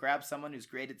they'll grab someone who's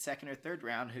graded second or third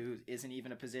round who isn't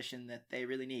even a position that they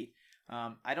really need.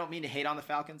 I don't mean to hate on the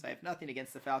Falcons. I have nothing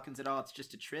against the Falcons at all. It's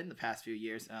just a trend the past few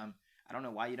years. I don't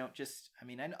know why you don't just,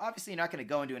 obviously you're not going to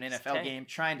go into an NFL game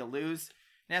trying to lose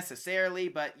necessarily,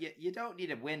 but you don't need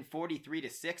to win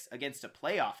 43-6 against a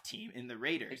playoff team in the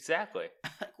Raiders. Exactly.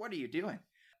 Like, what are you doing?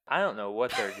 I don't know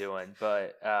what they're doing,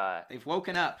 but they've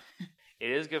woken up.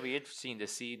 It is going to be interesting to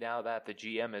see now that the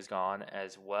GM is gone,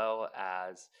 as well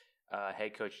as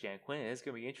head coach Dan Quinn. It's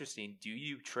going to be interesting. Do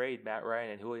you trade Matt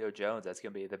Ryan and Julio Jones? That's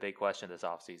going to be the big question this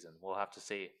offseason. We'll have to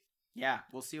see. Yeah,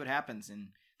 we'll see what happens. And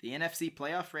the NFC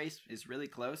playoff race is really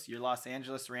close. Your Los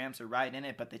Angeles Rams are right in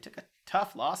it, but they took a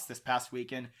tough loss this past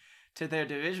weekend to their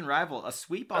division rival, a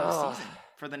sweep on the season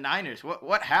for the Niners.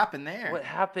 What happened there? What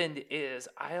happened is,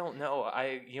 I don't know.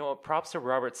 Props to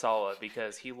Robert Saleh,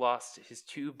 because he lost his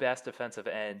 2 best defensive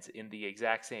ends in the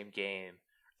exact same game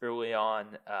early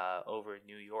on over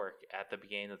New York at the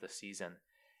beginning of the season,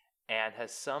 and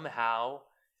has somehow,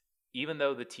 even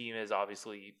though the team is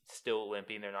obviously still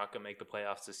limping, they're not going to make the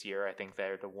playoffs this year. I think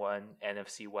they're the one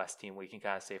NFC West team we can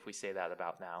kind of safely say that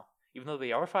about now, even though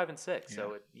they are 5-6. Yeah.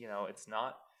 So it's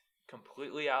not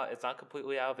completely out. It's not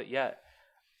completely out of it yet,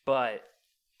 but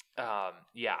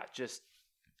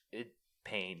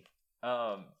pain.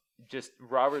 Just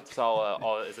Robert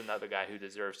Saleh is another guy who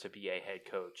deserves to be a head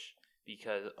coach,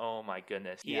 because oh my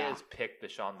goodness, he has picked the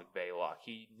Sean McVay lock.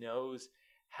 He knows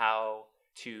how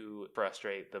to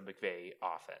frustrate the McVay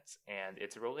offense, and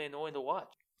it's really annoying to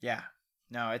watch. Yeah.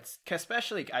 No, it's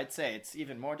especially, I'd say it's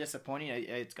even more disappointing.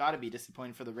 It's got to be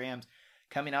disappointing for the Rams,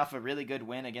 coming off a really good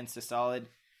win against a solid,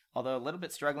 although a little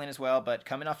bit struggling as well, but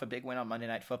coming off a big win on Monday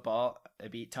Night Football. They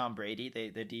beat Tom Brady.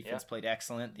 Their defense played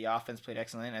excellent. The offense played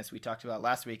excellent, as we talked about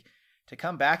last week. To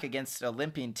come back against a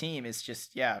limping team is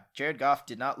just, Jared Goff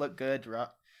did not look good.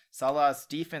 Salah's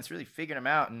defense really figured him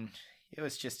out, and it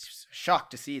was just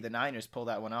shocked to see the Niners pull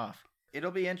that one off.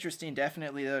 It'll be interesting,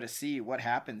 definitely, though, to see what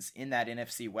happens in that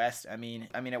NFC West. I mean,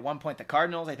 at one point, the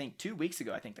Cardinals, I think 2 weeks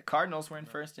ago, the Cardinals were in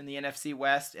first in the NFC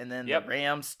West, and then the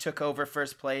Rams took over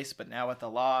first place, but now with the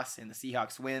loss and the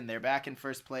Seahawks win, they're back in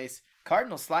first place.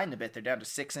 Cardinals sliding a bit. They're down to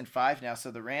 6-5 now,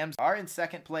 so the Rams are in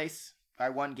second place by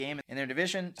 1 game in their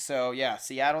division. So,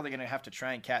 Seattle, they're going to have to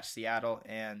try and catch Seattle,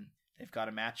 and they've got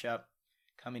a matchup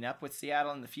coming up with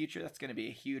Seattle in the future. That's going to be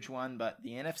a huge one, but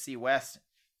the NFC West,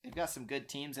 they've got some good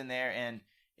teams in there, and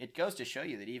it goes to show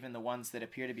you that even the ones that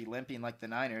appear to be limping like the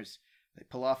Niners, they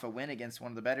pull off a win against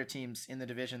one of the better teams in the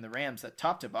division, the Rams. That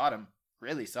top to bottom,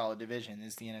 really solid division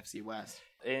is the NFC West.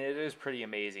 And it is pretty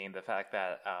amazing, the fact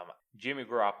that Jimmy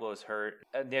Garoppolo is hurt.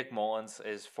 Nick Mullins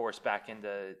is forced back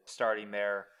into starting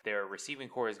there. Their receiving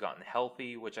core has gotten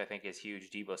healthy, which I think is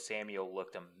huge. Deebo Samuel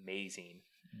looked amazing.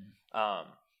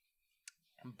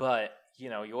 But,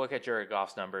 you look at Jared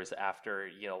Goff's numbers after,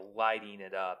 lighting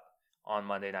it up on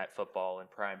Monday Night Football in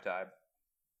primetime.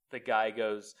 The guy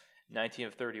goes 19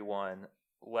 of 31,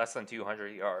 less than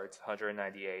 200 yards,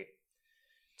 198,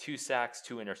 2 sacks,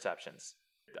 2 interceptions.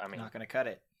 Not going to cut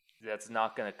it. That's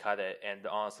not going to cut it. And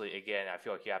honestly, again, I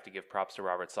feel like you have to give props to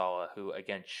Robert Saleh, who,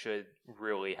 again, should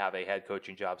really have a head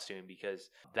coaching job soon, because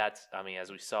that's, as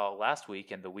we saw last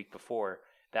week and the week before,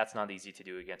 that's not easy to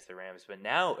do against the Rams. But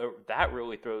now that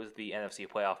really throws the NFC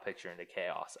playoff picture into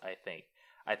chaos, I think.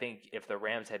 I think if the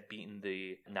Rams had beaten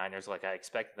the Niners like I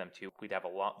expected them to, we'd have a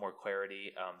lot more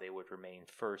clarity. They would remain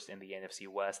first in the NFC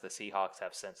West. The Seahawks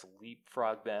have since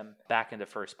leapfrogged them back into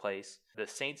first place. The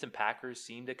Saints and Packers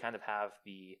seem to kind of have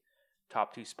the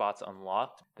top 2 spots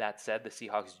unlocked. That said, the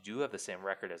Seahawks do have the same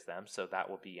record as them, so that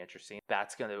will be interesting.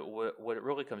 That's going to, what it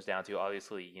really comes down to,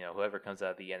 obviously, whoever comes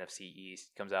out of the NFC East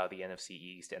comes out of the NFC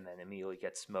East and then immediately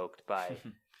gets smoked by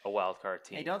a wild card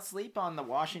team. Hey, don't sleep on the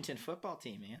Washington football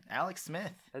team, man. Alex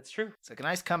Smith. That's true. It's like a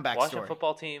nice comeback Washington story.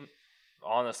 football team,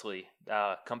 honestly,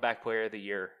 comeback player of the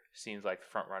year. seems like the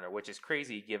front runner, which is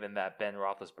crazy given that Ben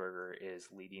Roethlisberger is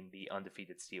leading the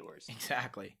undefeated Steelers.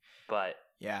 Exactly. But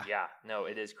yeah, no,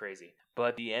 it is crazy.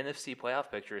 But the NFC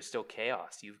playoff picture is still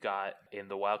chaos. You've got, in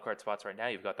the wild card spots right now,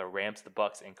 you've got the Rams, the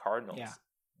Bucks, and Cardinals. Yeah.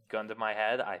 Gun to my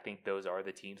head, I think those are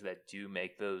the teams that do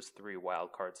make those 3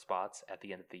 wild card spots at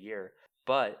the end of the year.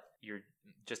 But you're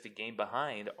just a game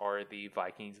behind are the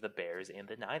Vikings, the Bears, and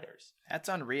the Niners. That's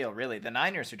unreal, really. The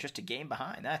Niners are just a game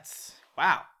behind. That's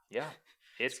wow. Yeah,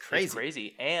 it's crazy. It's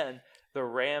crazy. And the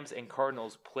Rams and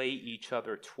Cardinals play each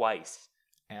other twice.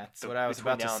 That's what I was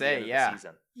about to say. Yeah,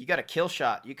 you got a kill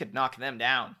shot. You could knock them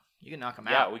down. You can knock them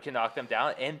out. Yeah, we can knock them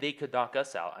down, and they could knock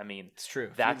us out. I mean, it's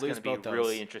true. That's going to be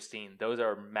really interesting. Those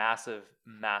are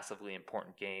massively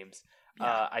important games.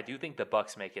 Yeah. I do think the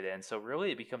Bucks make it in. So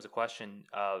really, it becomes a question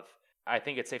of, I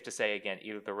think it's safe to say, again,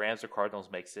 either the Rams or Cardinals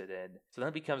makes it in. So then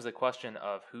it becomes a question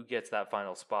of who gets that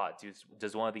final spot.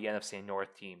 Does one of the NFC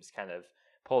North teams kind of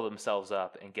pull themselves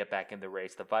up and get back in the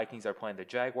race? The Vikings are playing the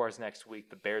Jaguars next week.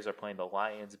 The Bears are playing the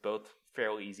Lions. Both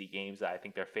fairly easy games that I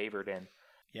think they're favored in.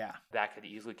 Yeah. That could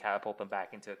easily catapult them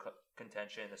back into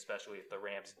contention, especially if the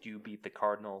Rams do beat the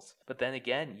Cardinals. But then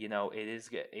again,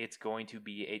 it's going to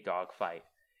be a dogfight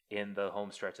in the home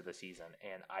stretch of the season,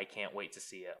 and I can't wait to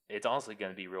see it. It's honestly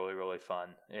going to be really, really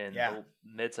fun in the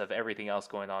midst of everything else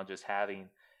going on. Just having,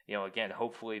 again,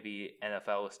 hopefully the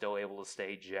NFL is still able to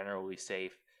stay generally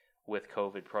safe with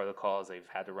COVID protocols. They've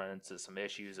had to run into some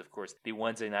issues. Of course, the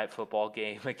Wednesday night football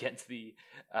game against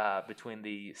between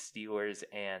the Steelers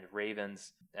and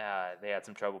Ravens, they had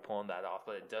some trouble pulling that off,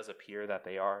 but it does appear that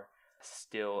they are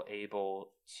still able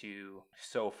to,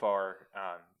 so far,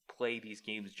 play these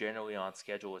games generally on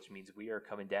schedule, which means we are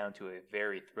coming down to a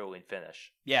very thrilling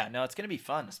finish. Yeah, no, it's going to be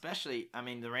fun, especially, I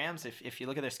mean, the Rams, if you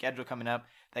look at their schedule coming up,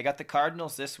 they got the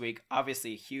Cardinals this week,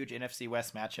 obviously a huge NFC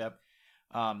West matchup.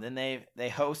 Then they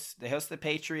host the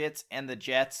Patriots and the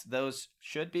Jets. Those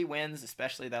should be wins,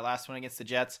 especially that last one against the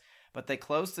Jets. But they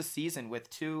close the season with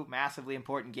 2 massively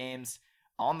important games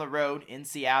on the road in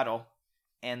Seattle,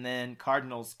 and then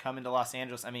Cardinals come into Los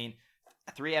Angeles. I mean,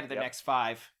 3 out of their next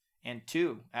 5, and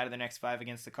 2 out of their next 5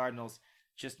 against the Cardinals.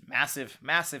 Just massive,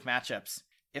 massive matchups.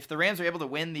 If the Rams are able to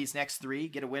win these next 3,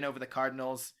 get a win over the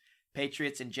Cardinals,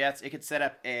 Patriots, and Jets, it could set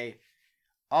up a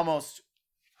almost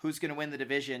who's going to win the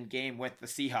division game with the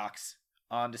Seahawks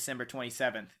on December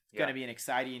 27th. It's going to be an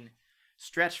exciting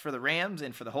stretch for the Rams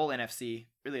and for the whole NFC.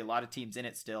 Really a lot of teams in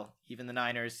it still, even the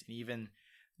Niners and even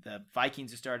the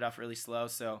Vikings who started off really slow.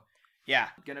 So, yeah,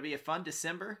 going to be a fun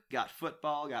December. Got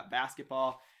football, got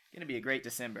basketball. Going to be a great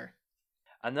December.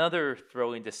 Another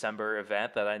thrilling December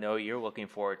event that I know you're looking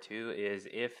forward to is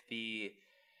if the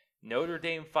Notre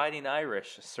Dame Fighting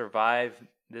Irish survive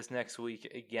this next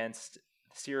week against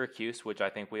Syracuse, which I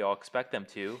think we all expect them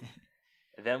to.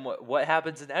 Then what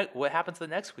happens what happens the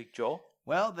next week, Joel?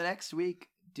 Well, the next week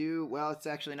it's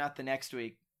actually not the next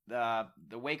week. The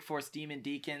Wake Forest Demon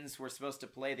Deacons were supposed to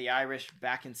play the Irish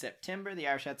back in September. The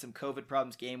Irish had some COVID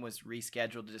problems. Game was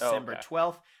rescheduled to December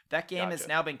 12th. That game has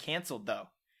now been canceled, though.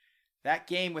 That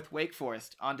game with Wake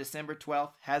Forest on December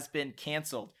 12th has been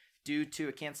canceled due to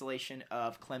a cancellation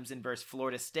of Clemson versus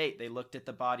Florida State. They looked at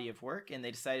the body of work and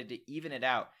they decided to even it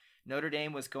out. Notre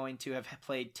Dame was going to have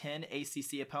played 10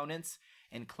 ACC opponents,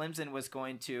 and Clemson was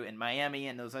going to, and Miami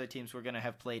and those other teams were going to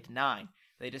have played 9.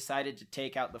 They decided to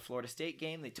take out the Florida State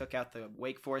game. They took out the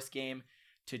Wake Forest game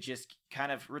to just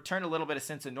kind of return a little bit of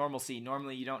sense of normalcy.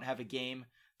 Normally, you don't have a game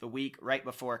the week right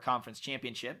before a conference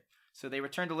championship. So they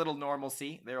returned a little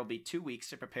normalcy. There will be 2 weeks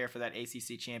to prepare for that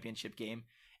ACC championship game.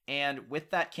 And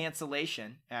with that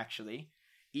cancellation, actually,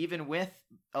 even with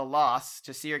a loss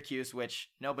to Syracuse, which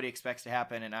nobody expects to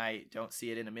happen, and I don't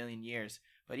see it in a million years,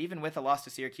 but even with a loss to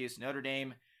Syracuse, Notre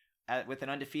Dame, with an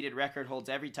undefeated record, holds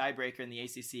every tiebreaker in the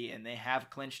ACC, and they have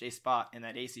clinched a spot in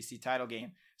that ACC title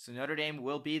game. So Notre Dame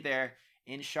will be there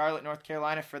in Charlotte, North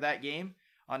Carolina for that game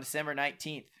on December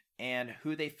 19th. And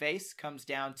who they face comes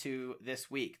down to this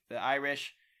week. The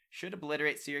Irish should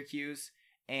obliterate Syracuse,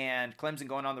 and Clemson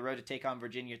going on the road to take on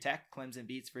Virginia Tech. Clemson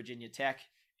beats Virginia Tech.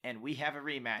 And we have a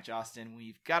rematch, Austin.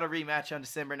 We've got a rematch on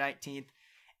December 19th.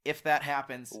 If that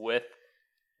happens.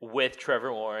 With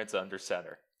Trevor Lawrence under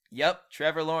center. Yep,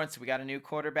 Trevor Lawrence. We got a new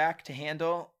quarterback to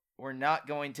handle. We're not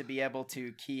going to be able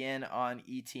to key in on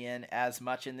ETN as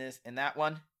much in that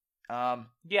one. I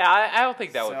don't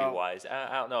think that would be wise.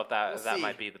 I don't know if that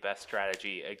might be the best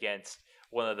strategy against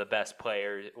one of the best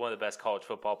college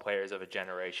football players of a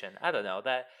generation. I don't know.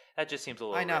 That just seems a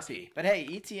little risky. But hey,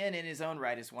 ETN in his own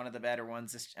right is one of the better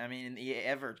ones. I mean,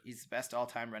 he's the best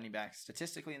all-time running back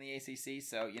statistically in the ACC.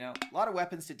 So, a lot of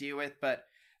weapons to deal with. But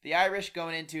the Irish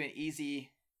going into an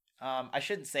easy I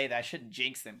shouldn't say that. I shouldn't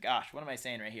jinx them. Gosh, what am I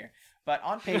saying right here? But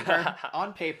on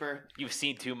paper, you've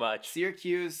seen too much.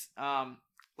 Syracuse.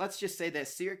 Let's just say that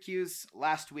Syracuse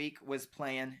last week was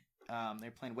playing.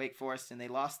 They're playing Wake Forest, and they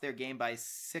lost their game by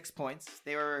 6 points.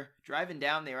 They were driving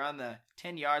down. They were on the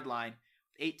 10-yard line,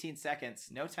 18 seconds,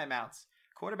 no timeouts.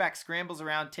 Quarterback scrambles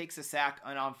around, takes a sack,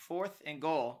 and on 4th and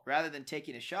goal, rather than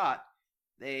taking a shot,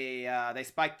 they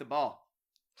spiked the ball.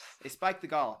 They spiked the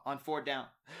ball on 4th down,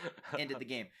 ended the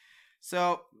game.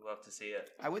 So love to see it.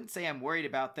 I wouldn't say I'm worried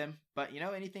about them, but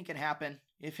anything can happen.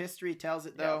 If history tells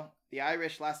it, though, the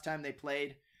Irish last time they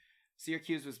played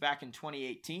Syracuse was back in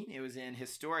 2018. It was in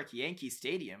historic Yankee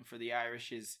Stadium for the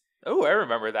Irish's. Oh, I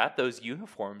remember that. Those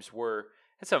uniforms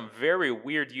had some very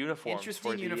weird uniforms.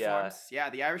 Interesting uniforms.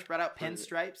 Yeah, the Irish brought out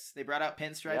pinstripes. They brought out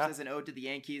pinstripes as an ode to the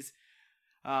Yankees.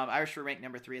 Irish were ranked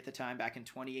number 3 at the time back in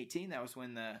 2018. That was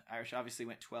when the Irish obviously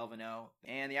went 12-0.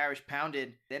 And the Irish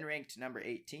pounded, then ranked number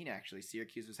 18, actually.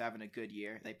 Syracuse was having a good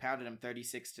year. They pounded them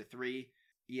 36-3.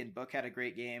 Ian Book had a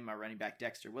great game. Our running back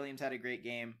Dexter Williams had a great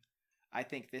game. I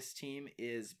think this team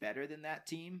is better than that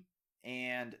team,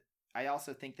 and I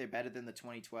also think they're better than the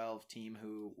 2012 team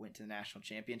who went to the national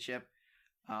championship.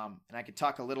 And I could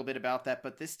talk a little bit about that,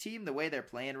 but this team, the way they're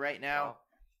playing right now,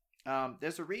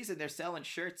 there's a reason they're selling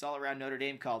shirts all around Notre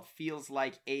Dame called Feels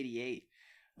Like 88.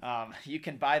 You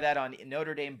can buy that on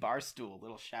Notre Dame Barstool.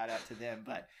 Little shout out to them,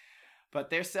 but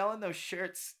they're selling those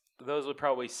shirts. Those would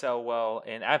probably sell well,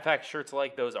 and in fact, shirts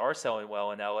like those are selling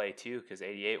well in LA too, because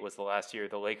 '88 was the last year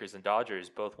the Lakers and Dodgers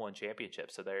both won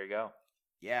championships. So there you go.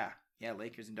 Yeah,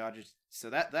 Lakers and Dodgers. So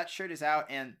that shirt is out,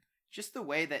 and just the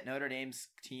way that Notre Dame's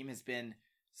team has been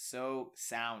so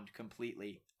sound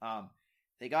completely.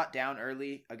 They got down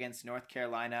early against North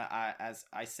Carolina. As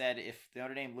I said, if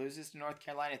Notre Dame loses to North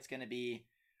Carolina, it's going to be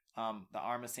the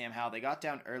arm of Sam Howell. They got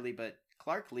down early, but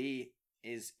Clark Lee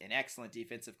is an excellent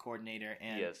defensive coordinator,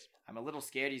 and I'm a little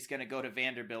scared he's going to go to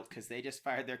Vanderbilt because they just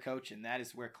fired their coach, and that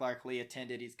is where Clark Lee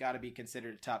attended. He's got to be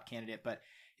considered a top candidate, but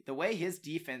the way his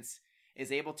defense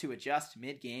is able to adjust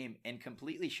mid-game and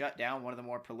completely shut down one of the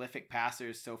more prolific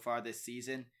passers so far this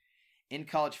season in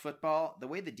college football, the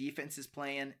way the defense is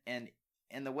playing, and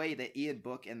the way that Ian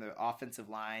Book and the offensive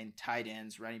line, tight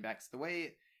ends, running backs, the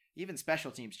way even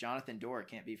special teams, Jonathan Dorr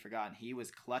can't be forgotten. He was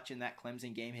clutch in that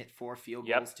Clemson game, hit 4 field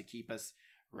goals to keep us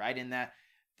right in that.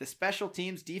 The special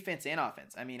teams, defense and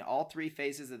offense, I mean, all 3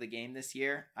 phases of the game this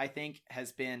year, I think,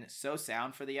 has been so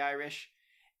sound for the Irish.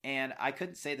 And I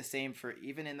couldn't say the same for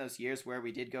even in those years where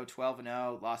we did go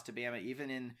 12-0, lost to Bama, even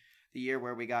in the year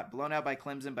where we got blown out by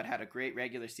Clemson but had a great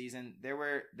regular season. There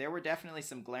were definitely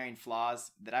some glaring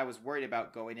flaws that I was worried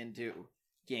about going into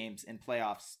games and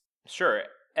playoffs. Sure.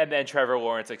 And then Trevor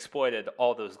Lawrence exploited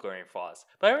all those glaring flaws.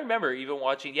 But I remember even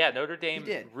watching, Notre Dame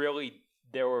really,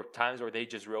 there were times where they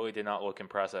just really did not look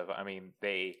impressive. I mean,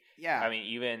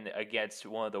 even against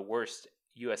one of the worst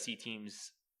USC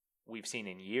teams we've seen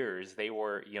in years, they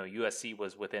were, USC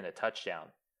was within a touchdown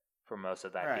for most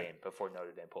of that game before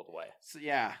Notre Dame pulled away. So,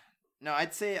 no,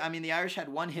 I'd say, the Irish had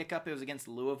one hiccup. It was against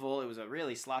Louisville. It was a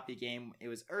really sloppy game. It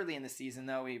was early in the season,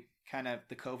 though.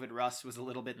 The COVID rust was a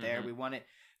little bit there. Mm-hmm. We won it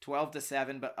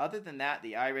 12-7, but other than that,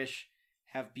 the Irish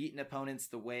have beaten opponents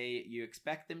the way you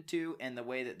expect them to and the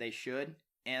way that they should.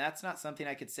 And that's not something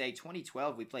I could say.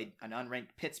 2012, we played an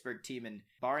unranked Pittsburgh team, and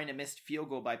barring a missed field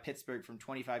goal by Pittsburgh from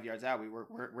 25 yards out,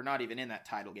 we're not even in that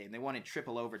title game. They won in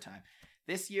triple overtime.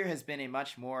 This year has been a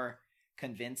much more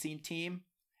convincing team,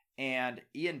 and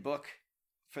Ian Book,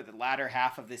 for the latter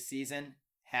half of this season,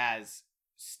 has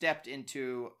stepped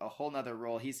into a whole nother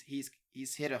role. He's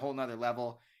hit a whole nother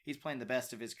level. He's playing the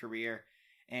best of his career.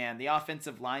 And the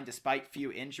offensive line, despite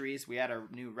few injuries, we had a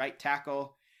new right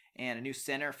tackle and a new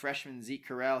center, freshman Zeke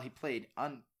Correll. He played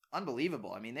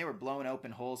unbelievable. They were blowing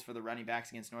open holes for the running backs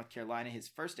against North Carolina. His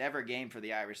first ever game for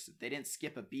the Irish. They didn't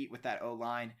skip a beat with that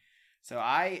O-line. So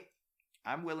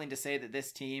I'm willing to say that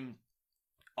this team,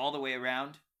 all the way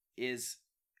around, is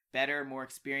better, more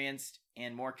experienced,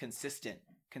 and more consistent.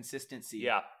 Consistency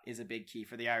is a big key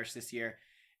for the Irish this year.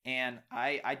 And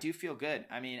I do feel good.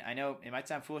 I know it might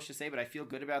sound foolish to say, but I feel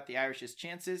good about the Irish's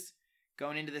chances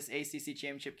going into this ACC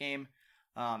championship game.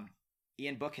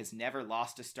 Ian Book has never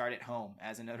lost a start at home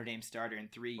as a Notre Dame starter in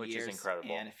 3 years. Which is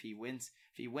incredible. And if he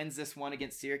wins this one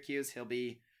against Syracuse, he'll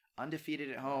be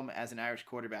undefeated at home as an Irish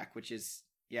quarterback, which is,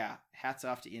 hats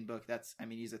off to Ian Book.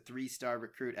 He's a 3-star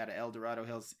recruit out of El Dorado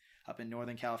Hills up in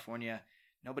Northern California.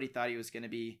 Nobody thought he was going to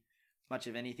be much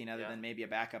of anything other than maybe a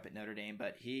backup at Notre Dame,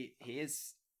 but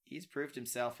he's proved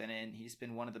himself, and he's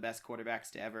been one of the best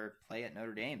quarterbacks to ever play at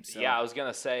Notre Dame. So. Yeah, I was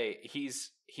gonna say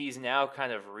he's he's now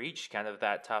kind of reached kind of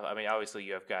that top. I mean, obviously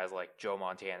you have guys like Joe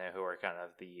Montana who are kind of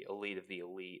the elite of the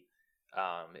elite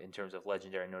in terms of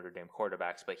legendary Notre Dame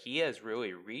quarterbacks, but he has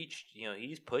really reached,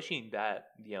 he's pushing that,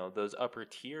 those upper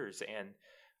tiers. And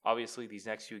obviously these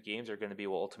next few games are going to be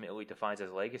what ultimately defines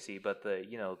his legacy. But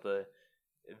the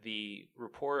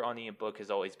report on Ian Book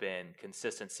has always been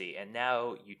consistency. And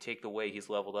now you take the way he's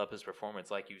leveled up his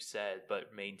performance, like you said,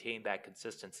 but maintain that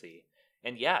consistency.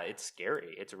 And yeah, it's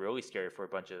scary. It's really scary for a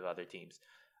bunch of other teams.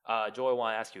 Joel, I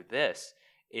want to ask you this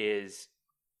is,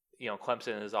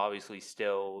 Clemson is obviously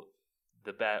still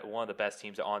one of the best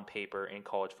teams on paper in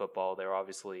college football. They're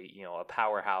obviously, a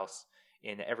powerhouse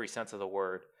in every sense of the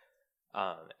word.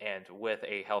 And with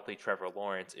a healthy Trevor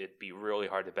Lawrence, it'd be really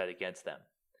hard to bet against them.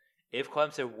 If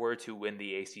Clemson were to win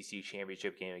the ACC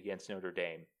championship game against Notre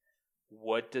Dame,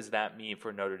 what does that mean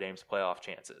for Notre Dame's playoff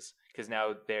chances? Because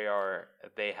now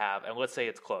they have, and let's say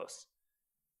it's close.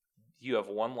 You have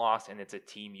one loss, and it's a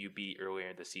team you beat earlier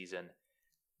in the season.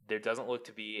 There doesn't look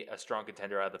to be a strong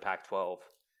contender out of the Pac-12.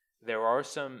 There are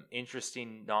some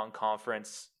interesting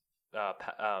non-conference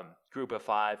group of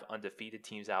 5 undefeated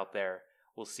teams out there.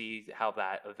 We'll see how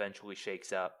that eventually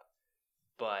shakes up.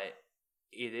 But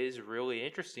it is really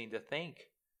interesting to think.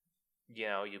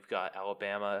 You've got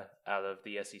Alabama out of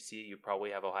the SEC. You probably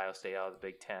have Ohio State out of the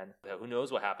Big Ten. Who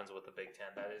knows what happens with the Big Ten?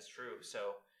 That is true. So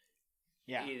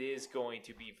yeah, it is going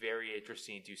to be very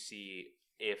interesting to see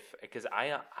because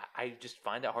I just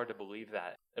find it hard to believe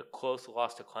that a close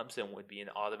loss to Clemson would be an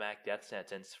automatic death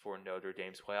sentence for Notre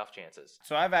Dame's playoff chances.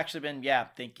 So I've actually been,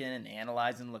 thinking and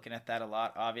analyzing, looking at that a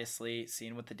lot, obviously,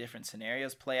 seeing what the different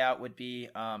scenarios play out would be.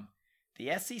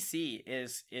 The SEC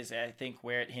is I think,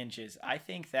 where it hinges. I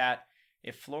think that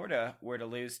if Florida were to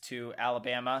lose to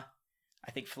Alabama,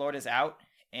 I think Florida's out.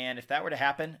 And if that were to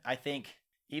happen, I think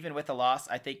even with a loss,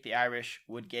 I think the Irish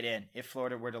would get in if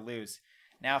Florida were to lose.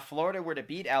 Now, if Florida were to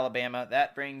beat Alabama,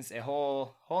 that brings a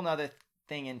whole nother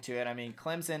thing into it. I mean,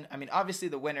 Clemson, obviously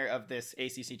the winner of this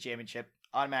ACC championship,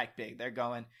 automatic big. They're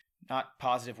going. Not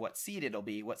positive what seed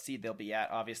they'll be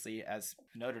at, obviously, as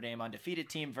Notre Dame undefeated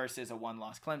team versus a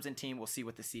one-loss Clemson team. We'll see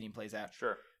what the seeding plays out.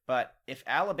 Sure. But if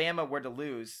Alabama were to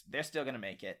lose, they're still going to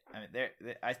make it.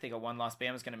 I think a one-loss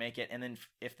Bama's going to make it. And then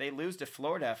if they lose to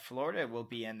Florida, Florida will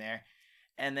be in there.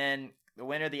 And then the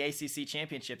winner of the ACC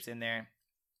championship's in there.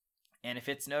 And if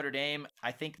it's Notre Dame,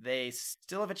 I think they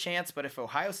still have a chance. But if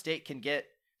Ohio State can get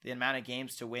the amount of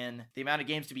games to win, the amount of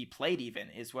games to be played even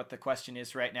is what the question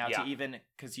is right now. Yeah. To even,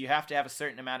 because you have to have a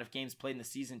certain amount of games played in the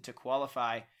season to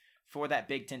qualify for that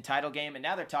Big Ten title game. And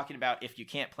now they're talking about if you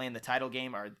can't play in the title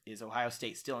game, is Ohio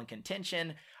State still in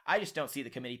contention? I just don't see the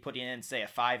committee putting in, say, a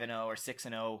 5-0 or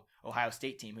 6-0 Ohio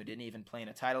State team who didn't even play in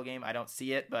a title game. I don't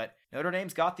see it, but Notre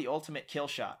Dame's got the ultimate kill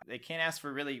shot. They can't ask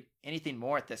for really anything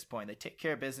more at this point. They take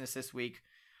care of business this week,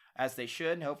 as they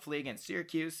should, hopefully against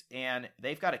Syracuse, and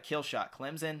they've got a kill shot.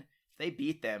 Clemson, if they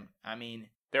beat them,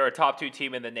 they're a top 2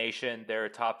 team in the nation. They're a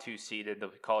top 2 seed in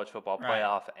the college football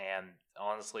playoff, and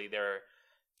honestly, they're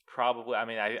probably,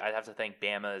 I'd have to think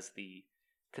Bama is the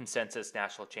consensus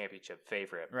national championship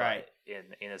favorite, right?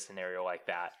 But in a scenario like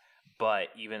that. But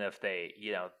even if they,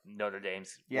 Notre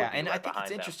Dame's and I think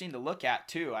it's interesting to look at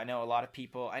too. I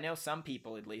know some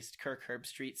people at least. Kirk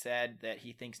Herbstreit said that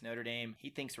he thinks Notre Dame. He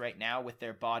thinks right now with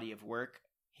their body of work,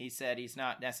 he said he's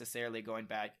not necessarily going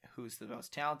back who's the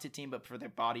most talented team, but for their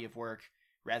body of work,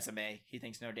 resume, he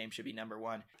thinks Notre Dame should be number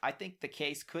 1. I think the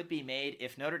case could be made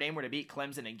if Notre Dame were to beat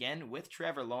Clemson again with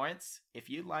Trevor Lawrence. If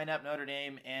you line up Notre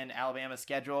Dame and Alabama's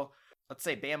schedule, let's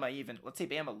say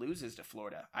Bama loses to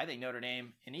Florida. I think Notre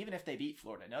Dame, and even if they beat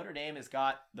Florida, Notre Dame has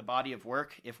got the body of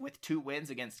work. If with 2 wins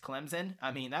against Clemson,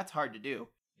 that's hard to do.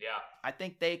 Yeah. I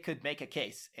think they could make a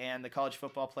case, and the College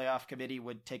Football Playoff Committee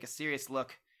would take a serious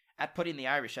look at putting the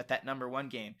Irish at that number 1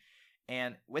 game.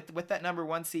 And with that number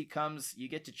 1 seed comes, you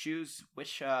get to choose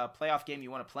which playoff game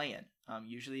you want to play in.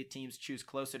 Usually teams choose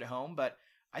closer to home, but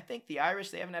I think the Irish,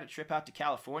 they haven't had a trip out to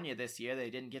California this year. They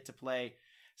didn't get to play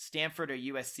Stanford or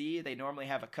USC. They normally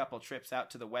have a couple trips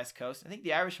out to the West Coast. I think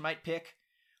the Irish might pick,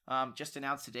 just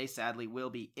announced today, sadly,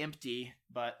 will be empty,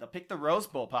 but they'll pick the Rose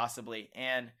Bowl possibly,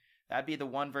 and that'd be the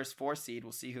 1 versus 4 seed.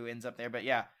 We'll see who ends up there. But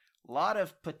yeah, a lot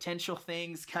of potential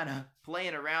things kind of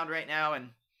playing around right now,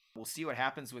 and we'll see what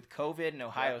happens with COVID and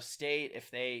Ohio State, if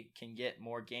they can get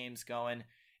more games going.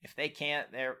 If they can't,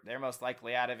 they're most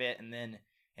likely out of it. And then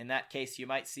in that case, you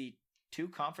might see 2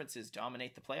 conferences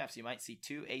dominate the playoffs. You might see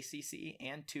 2 ACC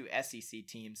and 2 SEC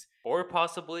teams. Or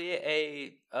possibly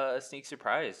a sneak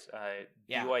surprise.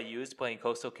 BYU is playing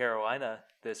Coastal Carolina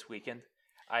this weekend.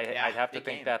 I'd have to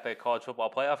think that the College Football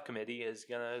Playoff Committee is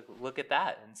going to look at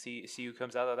that and see who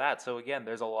comes out of that. So again,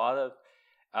 there's a lot of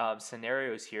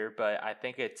scenarios here, but I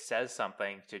think it says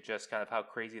something to just kind of how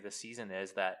crazy the season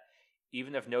is, that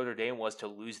even if Notre Dame was to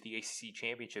lose the ACC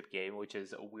championship game, which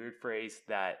is a weird phrase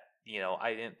that,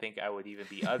 I didn't think I would even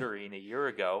be uttering a year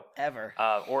ago. Ever.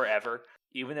 Or ever.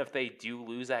 Even if they do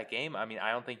lose that game, I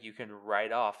don't think you can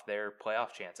write off their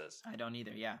playoff chances. I don't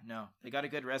either. Yeah, no. They got a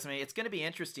good resume. It's going to be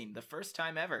interesting. The first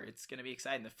time ever. It's going to be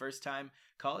exciting. The first time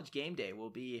College Game Day will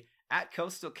be at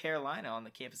Coastal Carolina, on the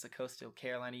campus of Coastal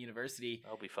Carolina University.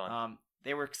 That'll be fun.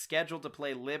 They were scheduled to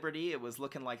play Liberty. It was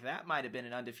looking like that might have been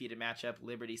an undefeated matchup.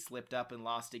 Liberty slipped up and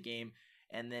lost a game,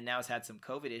 and then now has had some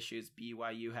COVID issues.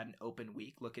 BYU had an open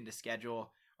week, looking to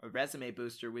schedule a resume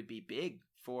booster. Would be big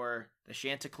for the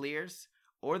Chanticleers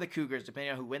or the Cougars,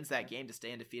 depending on who wins that game, to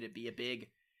stay undefeated. Be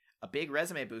a big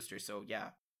resume booster. So yeah.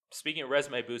 Speaking of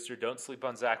resume booster, don't sleep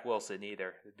on Zach Wilson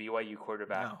either, the BYU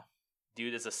quarterback. No.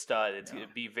 Dude is a stud. It's going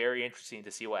to be very interesting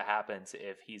to see what happens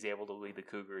if he's able to lead the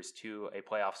Cougars to a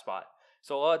playoff spot.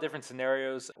 So a lot of different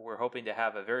scenarios. We're hoping to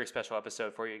have a very special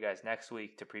episode for you guys next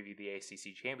week to preview the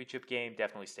ACC championship game.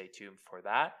 Definitely stay tuned for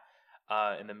that.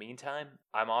 In the meantime,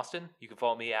 I'm Austin. You can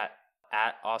follow me at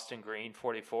Austin Green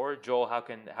 44. Joel, how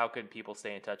can people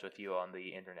stay in touch with you on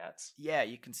the internets? Yeah,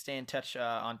 you can stay in touch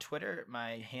on Twitter.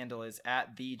 My handle is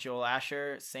at the Joel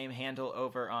Asher. Same handle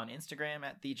over on Instagram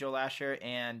at the Joel Asher,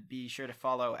 and be sure to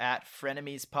follow at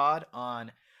Frenemies Pod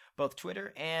on both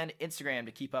Twitter and Instagram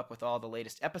to keep up with all the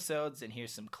latest episodes and hear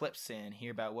some clips and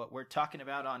hear about what we're talking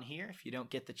about on here. If you don't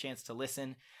get the chance to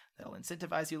listen, that'll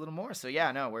incentivize you a little more. So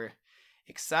yeah, no, we're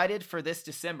excited for this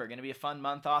December. Going to be a fun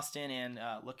month, Austin, and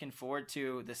looking forward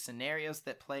to the scenarios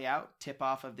that play out. Tip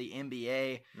off of the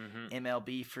NBA,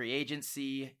 MLB free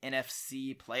agency,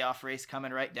 NFC playoff race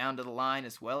coming right down to the line,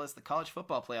 as well as the college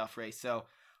football playoff race. So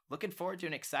looking forward to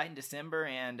an exciting December,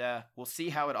 and we'll see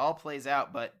how it all plays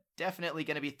out, but definitely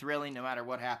going to be thrilling no matter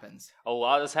what happens. A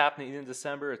lot is happening in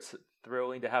December. It's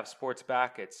thrilling to have sports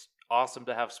back. It's awesome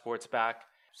to have sports back.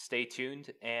 Stay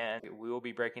tuned, and we will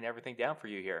be breaking everything down for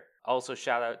you here. Also,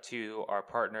 shout out to our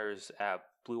partners at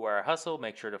Blue Wire Hustle.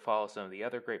 Make sure to follow some of the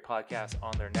other great podcasts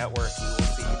on their network. We will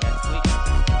see you next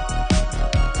week.